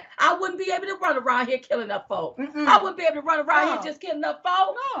up that. I wouldn't be able to run around here killing up folk. I wouldn't be able to run around here just killing up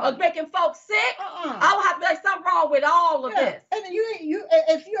folk or making folks sick. I would have to be like, something wrong with all of this. And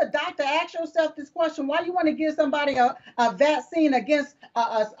if you're a doctor, ask yourself this question: why you want to give somebody a vaccine against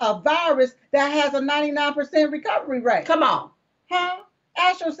a virus that has a 99% recovery rate? Come on.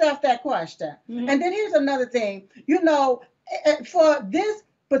 Ask yourself that question. And then here's another thing. For this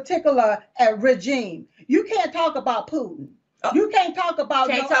particular regime, you can't talk about Putin. You can't talk about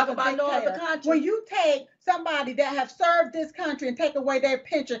no other country. When you take somebody that have served this country and take away their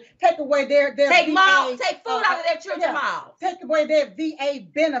pension, take away their take food out of their children's mouths, take away their VA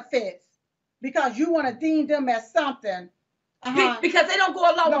benefits because you want to deem them as something. Because they don't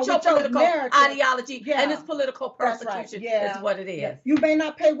go along with your political ideology and this political persecution is what it is. You may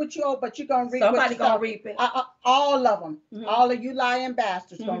not pay what you owe, but you're going to reap Somebody going to reap it. All of them. All of you lying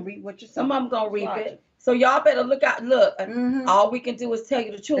bastards going to reap what you sow. Some of them going to reap it. So y'all better look out. Look, all we can do is tell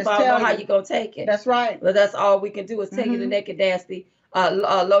you the truth. I don't know how you're going to take it. That's right. But that's all we can do is tell you the naked, nasty,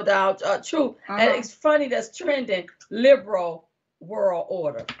 low down truth. And it's funny that's trending liberal world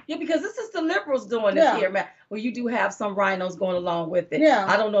order. Yeah, because this is the liberals doing this here, man. Well, you do have some rhinos going along with it. Yeah.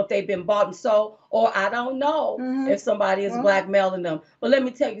 I don't know if they've been bought and sold, or I don't know if somebody is blackmailing them. But let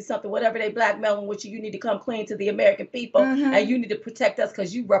me tell you something. Whatever they blackmailing with you, you need to come clean to the American people, and you need to protect us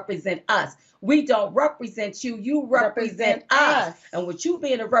because you represent us. We don't represent you. You represent us. And with you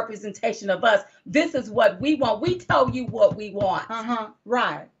being a representation of us, this is what we want. We tell you what we want.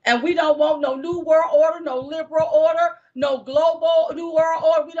 Right. And we don't want no new world order, no liberal order, no global new world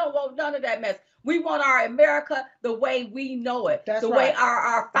order. We don't want none of that mess. We want our America the way we know it. That's the right. way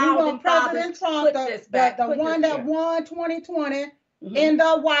our founding fathers put this back. The one that won 2020 in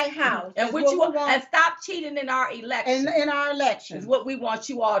the White House. And and stop cheating in our elections. In our elections. Is what we want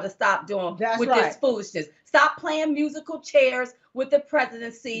you all to stop doing with right. this foolishness. Stop playing musical chairs with the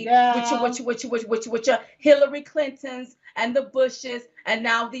presidency, with your Hillary Clintons and the Bushes and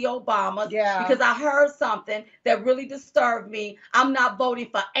now the Obamas. Yeah. Because I heard something that really disturbed me. I'm not voting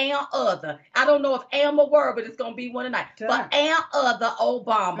for am other. I don't know if am a word, but it's gonna be one tonight. But am other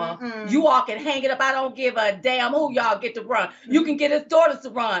Obama. You all can hang it up. I don't give a damn who y'all get to run. You can get his daughters to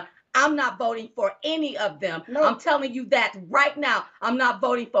run. I'm not voting for any of them. Nope. I'm telling you that right now. I'm not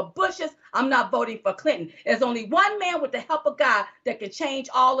voting for Bushes. I'm not voting for Clinton. There's only one man with the help of God that can change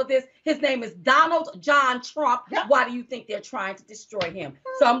all of this. His name is Donald John Trump. Yep. Why do you think they're trying to destroy him?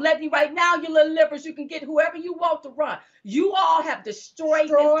 So I'm letting you right now, you little liberals, you can get whoever you want to run. You all have destroyed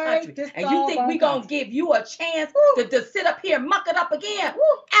this country. And you think we're going to give you a chance to sit up here and muck it up again?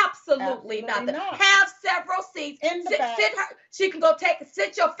 Absolutely not. Have several seats. In the back. She can go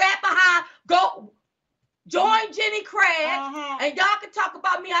sit your fat behind, go join Jenny Craig, and y'all can talk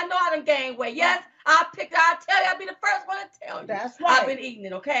about me. I know I done gained weight. Yes, I'll tell you, I'll be the first one to tell you. That's right. I've been eating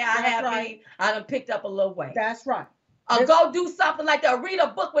it, okay? I done picked up a little weight. That's right. Go do something like that, read a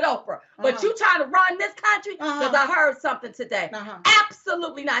book with Oprah. But you trying to run this country? Because I heard something today.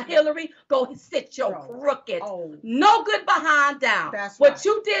 Absolutely not. Hillary, go sit your crooked, no good behind down. That's what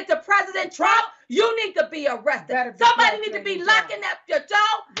you did to President Trump, you need to be arrested. Somebody need to be locking up your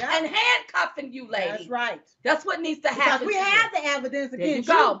jaw and handcuffing you, lady. That's right. That's what needs to happen. Because we have the evidence against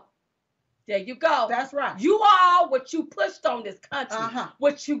you. There you go. That's right. You all, what you pushed on this country,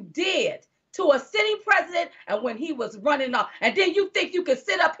 what you did to a sitting president, and when he was running off, and then you think you can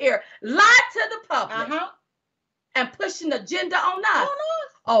sit up here, lie to the public, and push an agenda on us.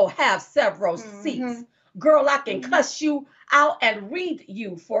 Oh, have several seats. Girl, I can cuss you out and read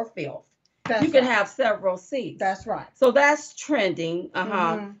you for filth. You can have several seats. That's right. So that's trending.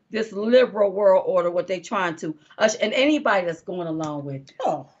 This liberal world order, what they trying to and anybody that's going along with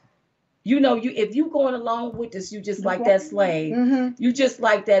it. You know, if you going along with this, you just like that slave. You just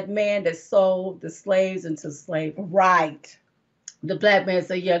like that man that sold the slaves into slavery. Right. The black man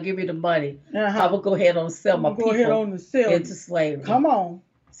said, yeah, give me the money. I will go ahead and sell my people into slavery. Come on.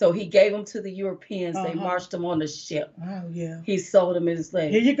 So he gave them to the Europeans. They marched them on the ship. Oh, yeah. He sold them into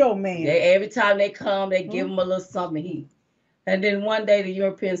slavery. Here you go, man. Every time they come, they give them a little something. And then one day the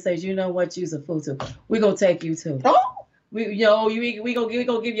European says, you know what, you's a fool too. We're going to take you too. We gonna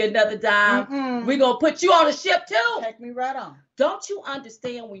give you another dime. We gonna put you on a ship too. Take me right on. Don't you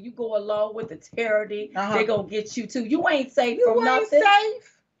understand when you go along with the tyranny, they gonna get you too. You ain't safe from nothing. You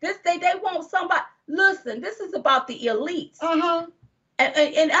ain't safe. They want somebody. Listen, this is about the elites.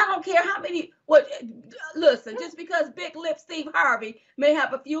 And I don't care how many. Listen, just because Big Lip Steve Harvey may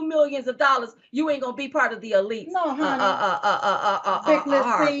have a few millions of dollars, you ain't gonna be part of the elites. No, honey. Big Lip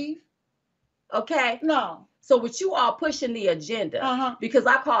Steve. Okay. No. So with you all pushing the agenda, because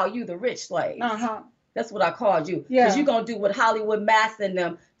I call you the rich slaves. That's what I called you. Because you're going to do what Hollywood Mass and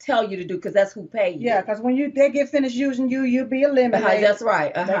them tell you to do, because that's who pay you. Yeah, because when they get finished using you, you'll be eliminated. That's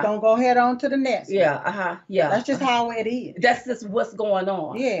right. They're going to go head on to the next. Yeah, That's just how it is. That's just what's going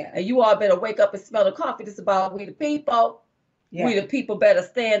on. Yeah. And you all better wake up and smell the coffee. This is about we the people. Yeah. We the people better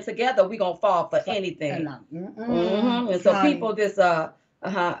stand together. We're going to fall for anything. And so people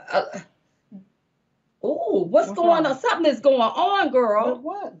ooh, what's going on? Something is going on, girl.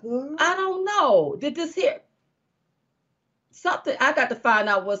 What, girl? I don't know. Did this here? Something, I got to find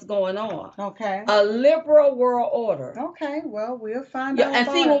out what's going on. Okay. A liberal world order. Okay, well, we'll find out. And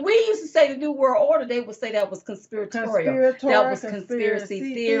see, when we used to say the new world order, they would say that was conspiratorial. That was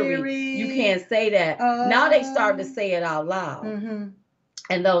conspiracy theory. You can't say that. Now they starting to say it out loud.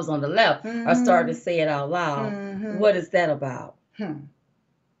 And those on the left are starting to say it out loud. What is that about?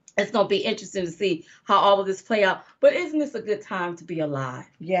 It's going to be interesting to see how all of this play out. But isn't this a good time to be alive?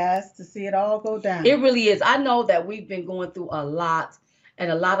 Yes, to see it all go down. It really is. I know that we've been going through a lot,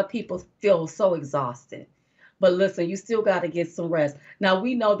 and a lot of people feel so exhausted. But listen, you still got to get some rest. Now,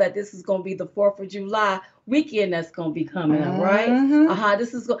 we know that this is going to be the 4th of July weekend that's going to be coming up, right?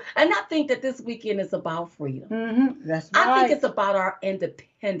 This is going, and I think that this weekend is about freedom. That's right. I think it's about our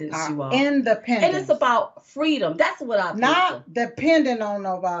independence, you all. Independence. And it's about freedom. That's what I think. Not depending on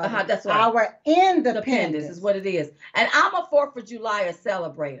nobody. That's right. Our independence is what it is. And I'm a 4th of July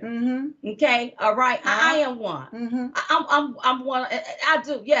celebrator. Okay, all right. I am one. I'm one. I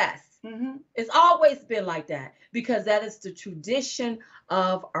do. Yes. It's always been like that because that is the tradition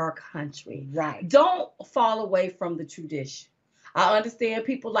of our country. Right. Don't fall away from the tradition. I understand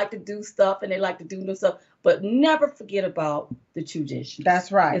people like to do stuff and they like to do new stuff, but never forget about the tradition.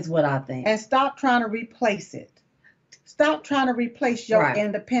 That's right. Is what I think. And stop trying to replace it. Stop trying to replace your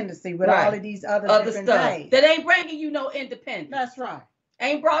independence with all of these other different stuff days. that ain't bringing you no independence. That's right.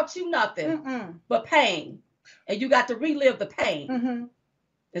 Ain't brought you nothing but pain. And you got to relive the pain.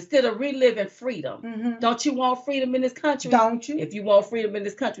 Instead of reliving freedom. Don't you want freedom in this country? Don't you? If you want freedom in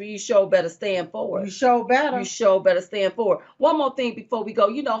this country, you sure better stand forward. You sure better. You sure better stand forward. One more thing before we go.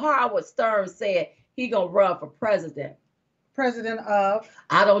 You know, Howard Stern said he gonna run for president. President of?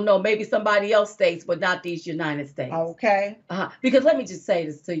 I don't know. Maybe somebody else states, but not these United States. Okay. Because let me just say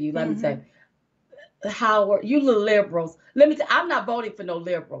this to you. Let me say, Howard, you little liberals. Let me I'm not voting for no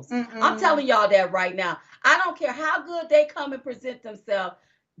liberals. I'm telling y'all that right now. I don't care how good they come and present themselves.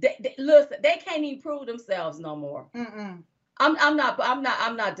 Listen, they can't even prove themselves no more. I'm not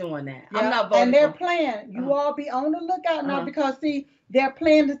doing that. Yeah. I'm not voting. And they're playing. You all be on the lookout now because see, they're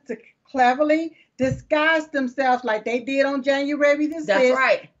playing to cleverly disguise themselves like they did on January the 6th. That's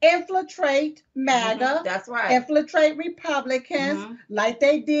right. Infiltrate MAGA. That's right. Infiltrate Republicans like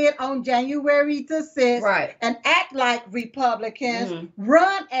they did on January the 6th. Right. And act like Republicans,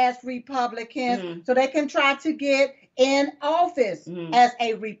 run as Republicans so they can try to get in office as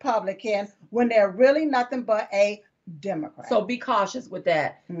a Republican when they're really nothing but a Democrat. So be cautious with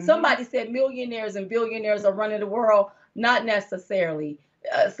that. Somebody said millionaires and billionaires are running the world. Not necessarily.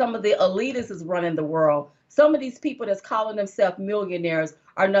 Some of the elitists is running the world. Some of these people that's calling themselves millionaires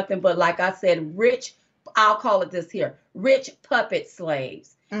are nothing but, like I said, rich, I'll call it this here, rich puppet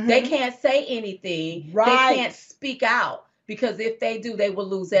slaves. They can't say anything. Right. They can't speak out. Because if they do, they will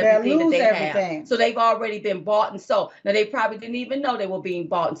lose everything that they have. So they've already been bought and sold. Now, they probably didn't even know they were being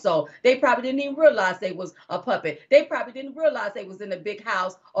bought and sold. They probably didn't even realize they was a puppet. They probably didn't realize they was in a big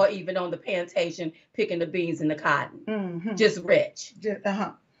house or even on the plantation picking the beans and the cotton. Just rich.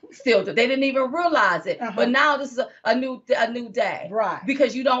 Still, they didn't even realize it. But now this is a new day. Right.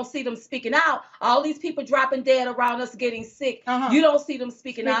 Because you don't see them speaking out. All these people dropping dead around us getting sick. You don't see them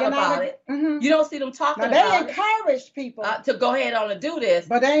speaking out about it. You don't see them talking about it. They encourage people to go ahead on and do this.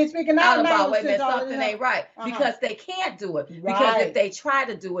 But they ain't speaking out about wait a minute, something ain't right. Because they can't do it. Right. Because if they try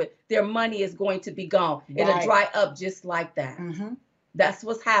to do it, their money is going to be gone. It'll dry up just like that. That's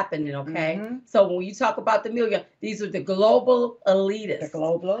what's happening, okay? So when you talk about the million, these are the global elitists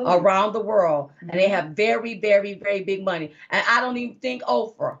around the world. And they have very, very, very big money. And I don't even think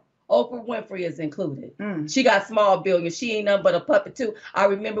Oprah Winfrey is included. She got small billions. She ain't nothing but a puppet too. I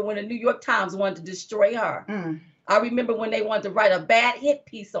remember when the New York Times wanted to destroy her. I remember when they wanted to write a bad hit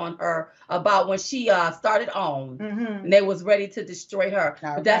piece on her about when she started OWN. And they was ready to destroy her.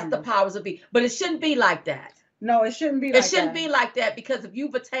 But that's the powers of be. But it shouldn't be like that. No, it shouldn't be like that. It shouldn't be like that because if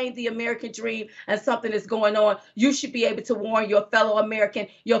you've attained the American dream and something is going on, you should be able to warn your fellow American,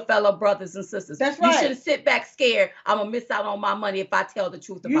 your fellow brothers and sisters. That's right. You shouldn't sit back scared. I'm going to miss out on my money if I tell the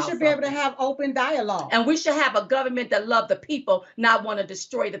truth about something. You should be able to have open dialogue. And we should have a government that love the people, not want to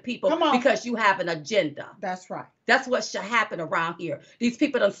destroy the people because you have an agenda. That's right. That's what should happen around here. These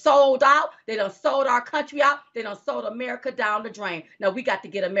people done sold out. They done sold our country out. They done sold America down the drain. Now we got to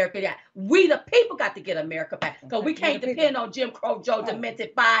get America back. We the people got to get America back. Because we can't depend on Jim Crow Joe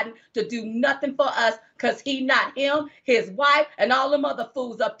demented Biden to do nothing for us because he not him, his wife, and all them other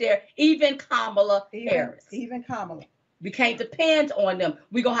fools up there, even Kamala Harris. Even Kamala. We can't depend on them.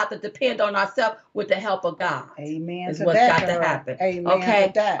 We're going to have to depend on ourselves with the help of God. Amen. Is what's got to happen. Amen.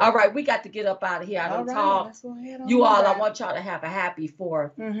 Okay. All right. We got to get up out of here. I don't talk. You all, I want y'all to have a happy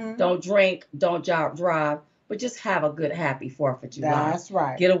 4th. Don't drink. Don't drive. But just have a good, happy 4th of July. That's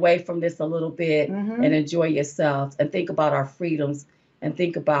right. Get away from this a little bit and enjoy yourselves and think about our freedoms and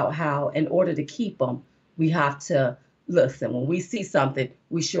think about how, in order to keep them, we have to listen. When we see something,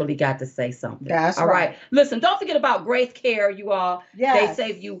 we surely got to say something. That's all right. Listen, don't forget about Grace Care, you all. Yes. They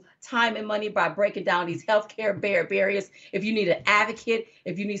save you time and money by breaking down these healthcare barriers. If you need an advocate,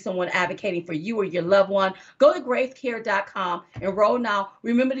 if you need someone advocating for you or your loved one, go to gracecare.com, enroll now.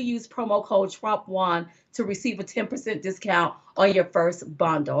 Remember to use promo code Trump1 to receive a 10% discount on your first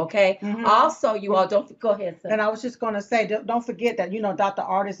bundle, okay? Also, you all don't go ahead, sir. And I was just going to say, don't forget that, Dr.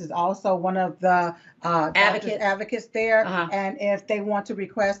 Artis is also one of the advocates there. And if they want to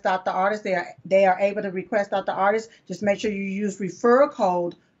request Dr. Artis, they are able to request Dr. Artis. Just make sure you use referral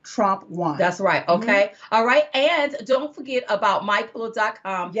code Trump1. That's right. Okay. All right. And don't forget about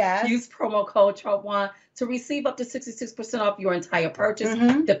mypillow.com. Yes. Use promo code Trump1 to receive up to 66% off your entire purchase.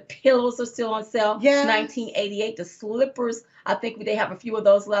 The pillows are still on sale. Yes. 1988. The slippers, I think they have a few of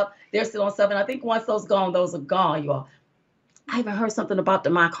those left. They're still on sale. And I think once those gone, those are gone, you all. I even heard something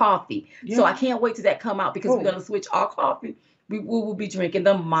about my coffee. Yeah. So I can't wait till that come out because we're going to switch our coffee. We will be drinking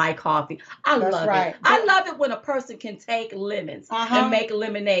the My Coffee. I love it. I love it when a person can take lemons and make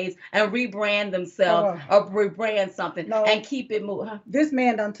lemonades and rebrand themselves or rebrand something and keep it moving. This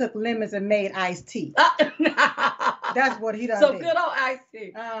man done took lemons and made iced tea. That's what he done so did. Good old iced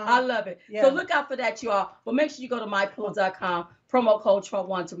tea. I love it. Yeah. So look out for that, you all. But make sure you go to mypillow.com, promo code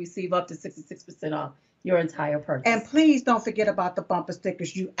Trump1 to receive up to 66% off your entire purchase. And please don't forget about the bumper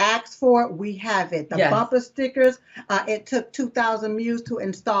stickers. You asked for it, we have it. The bumper stickers, it took 2,000 Mews to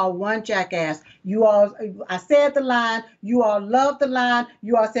install one jackass. You all, I said the line, you all love the line.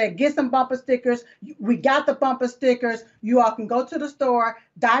 You all said, get some bumper stickers. We got the bumper stickers. You all can go to the store,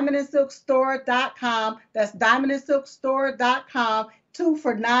 diamondandsilkstore.com. That's diamondandsilkstore.com. 2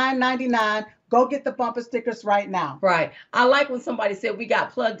 for $9.99. Go get the bumper stickers right now. Right. I like when somebody said we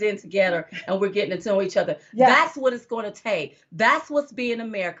got plugged in together and we're getting to know each other. Yes. That's what it's going to take. That's what's being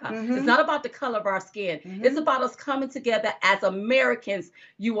America. It's not about the color of our skin. It's about us coming together as Americans,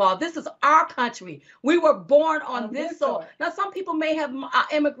 you all. This is our country. We were born on this soil. Now, some people may have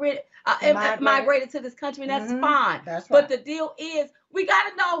migrated to this country, and that's fine. That's right. But the deal is, we got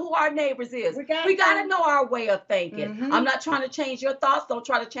to know who our neighbors is. We got to know our way of thinking. I'm not trying to change your thoughts. Don't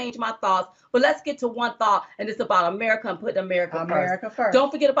try to change my thoughts. But let's get to one thought, and it's about America and putting America first.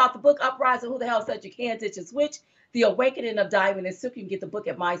 Don't forget about the book Uprising, Who the Hell Said You Can't Ditch a Switch? The Awakening of Diamond and Silk. You can get the book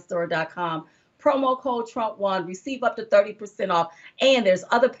at mystore.com. Promo code Trump1. Receive up to 30% off. And there's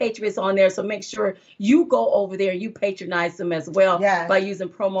other Patriots on there, so make sure you go over there and you patronize them as well by using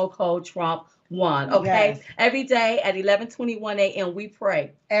promo code Trump1. Okay, every day at 11:21 a.m. we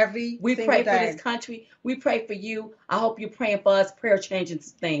pray. We pray for this country. We pray for you. I hope you're praying for us. Prayer changing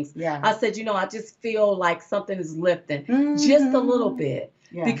things. I said, I just feel like something is lifting just a little bit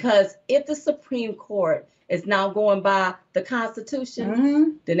because if the Supreme Court is now going by the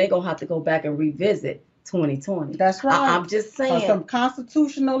Constitution, then they're gonna have to go back and revisit 2020. That's right. I'm just saying. Some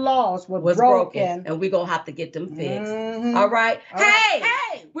constitutional laws was broken. And we're going to have to get them fixed. All right. Hey,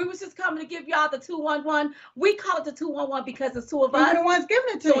 we was just coming to give y'all the 211. We call it the 211 because it's two of us. We're the ones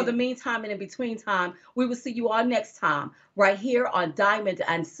giving it to you. So in the meantime and in between time, we will see you all next time right here on Diamond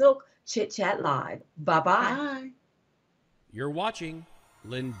and Silk Chit Chat Live. Bye-bye. Bye. You're watching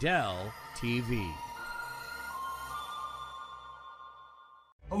Lindell TV.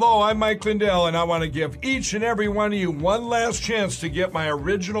 Hello, I'm Mike Lindell, and I want to give each and every one of you one last chance to get my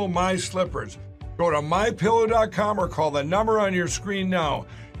original My Slippers. Go to mypillow.com or call the number on your screen now.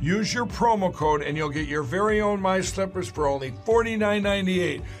 Use your promo code, and you'll get your very own My Slippers for only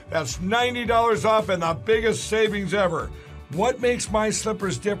 $49.98. That's $90 off and the biggest savings ever. What makes My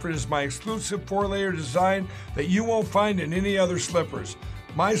Slippers different is my exclusive 4-layer design that you won't find in any other slippers.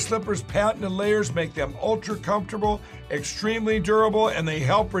 My Slippers' patented layers make them ultra comfortable, extremely durable, and they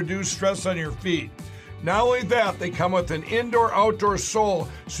help reduce stress on your feet. Not only that, they come with an indoor-outdoor sole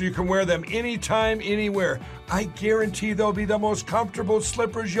so you can wear them anytime, anywhere. I guarantee they'll be the most comfortable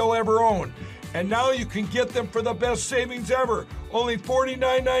slippers you'll ever own. And now you can get them for the best savings ever, only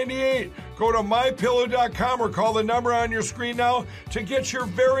 $49.98. Go to mypillow.com or call the number on your screen now to get your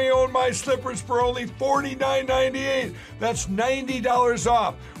very own My Slippers for only $49.98. That's $90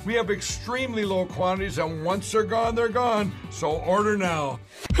 off. We have extremely low quantities, and once they're gone. So order now.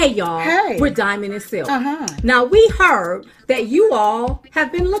 Hey, y'all. We're Diamond and Silk. Now, we heard that you all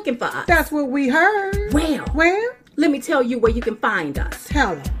have been looking for us. That's what we heard. Well, let me tell you where you can find us.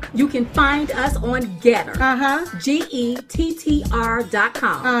 Tell them. You can find us on Gettr.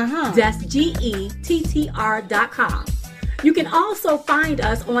 GETTR.com. That's GETTR.com. You can also find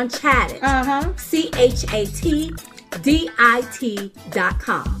us on Chattit.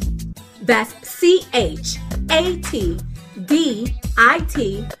 ChatDit.com. That's ChatDit.com.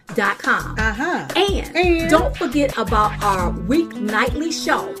 FrankSpeechDIT.com. And don't forget about our weeknightly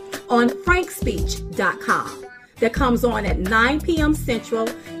show on FrankSpeech.com that comes on at 9 p.m. Central,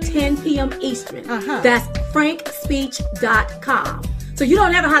 10 p.m. Eastern. That's FrankSpeech.com. So you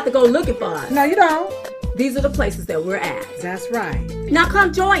don't ever have to go looking for us. No, you don't. These are the places that we're at. That's right. Now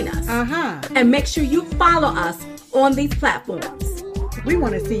come join us. And make sure you follow us on these platforms. We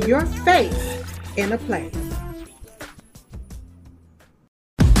want to see your face in a place.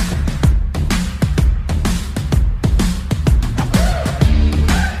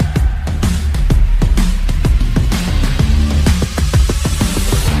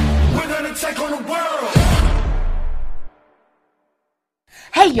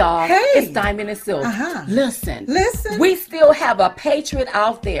 Hey y'all, Hey. it's Diamond and Silver. Listen, Listen. we still have a patriot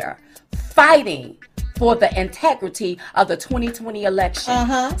out there fighting for the integrity of the 2020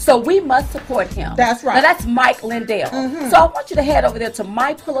 election. So we must support him. That's right. Now that's Mike Lindell. So I want you to head over there to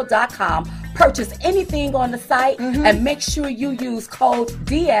mypillow.com, purchase anything on the site, and make sure you use code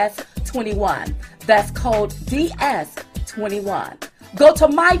DS21. That's code DS21. Go to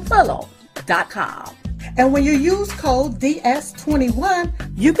mypillow.com. And when you use code DS21,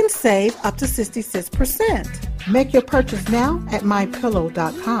 you can save up to 66%. Make your purchase now at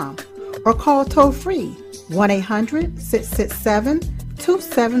mypillow.com or call toll free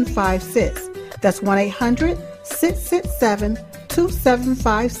 1-800-667-2756. That's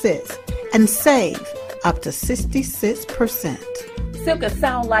 1-800-667-2756 and save up to 66%. Silk, it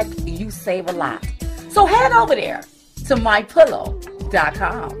sound like you save a lot. So head over there to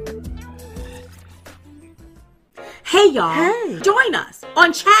mypillow.com. Hey y'all, join us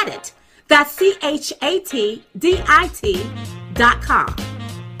on Chattit. That's ChatDIT.com.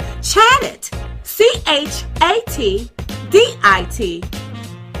 Chattit,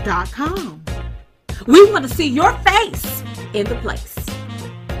 ChatDIT.com. We want to see your face in the place.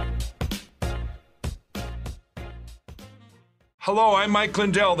 Hello, I'm Mike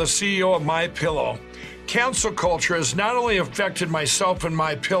Lindell, the CEO of MyPillow. Cancel culture has not only affected myself and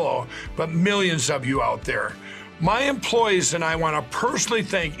MyPillow, but millions of you out there. My employees and I want to personally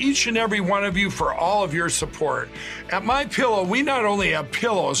thank each and every one of you for all of your support. At MyPillow, we not only have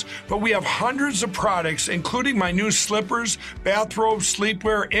pillows, but we have hundreds of products, including my new slippers, bathrobes,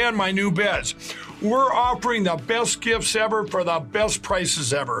 sleepwear, and my new beds. We're offering the best gifts ever for the best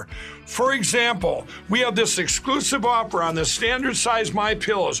prices ever. For example, we have this exclusive offer on the standard size My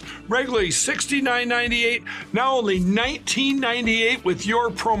Pillows, regularly $69.98, now only $19.98 with your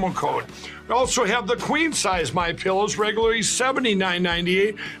promo code. We also have the queen size My Pillows, regularly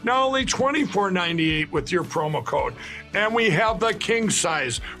 $79.98, now only $24.98 with your promo code. And we have the king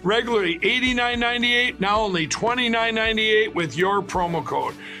size, regularly $89.98, now only $29.98 with your promo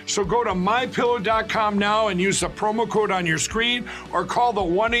code. So go to mypillow.com now and use the promo code on your screen or call the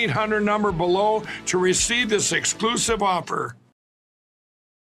 1-800 number below to receive this exclusive offer.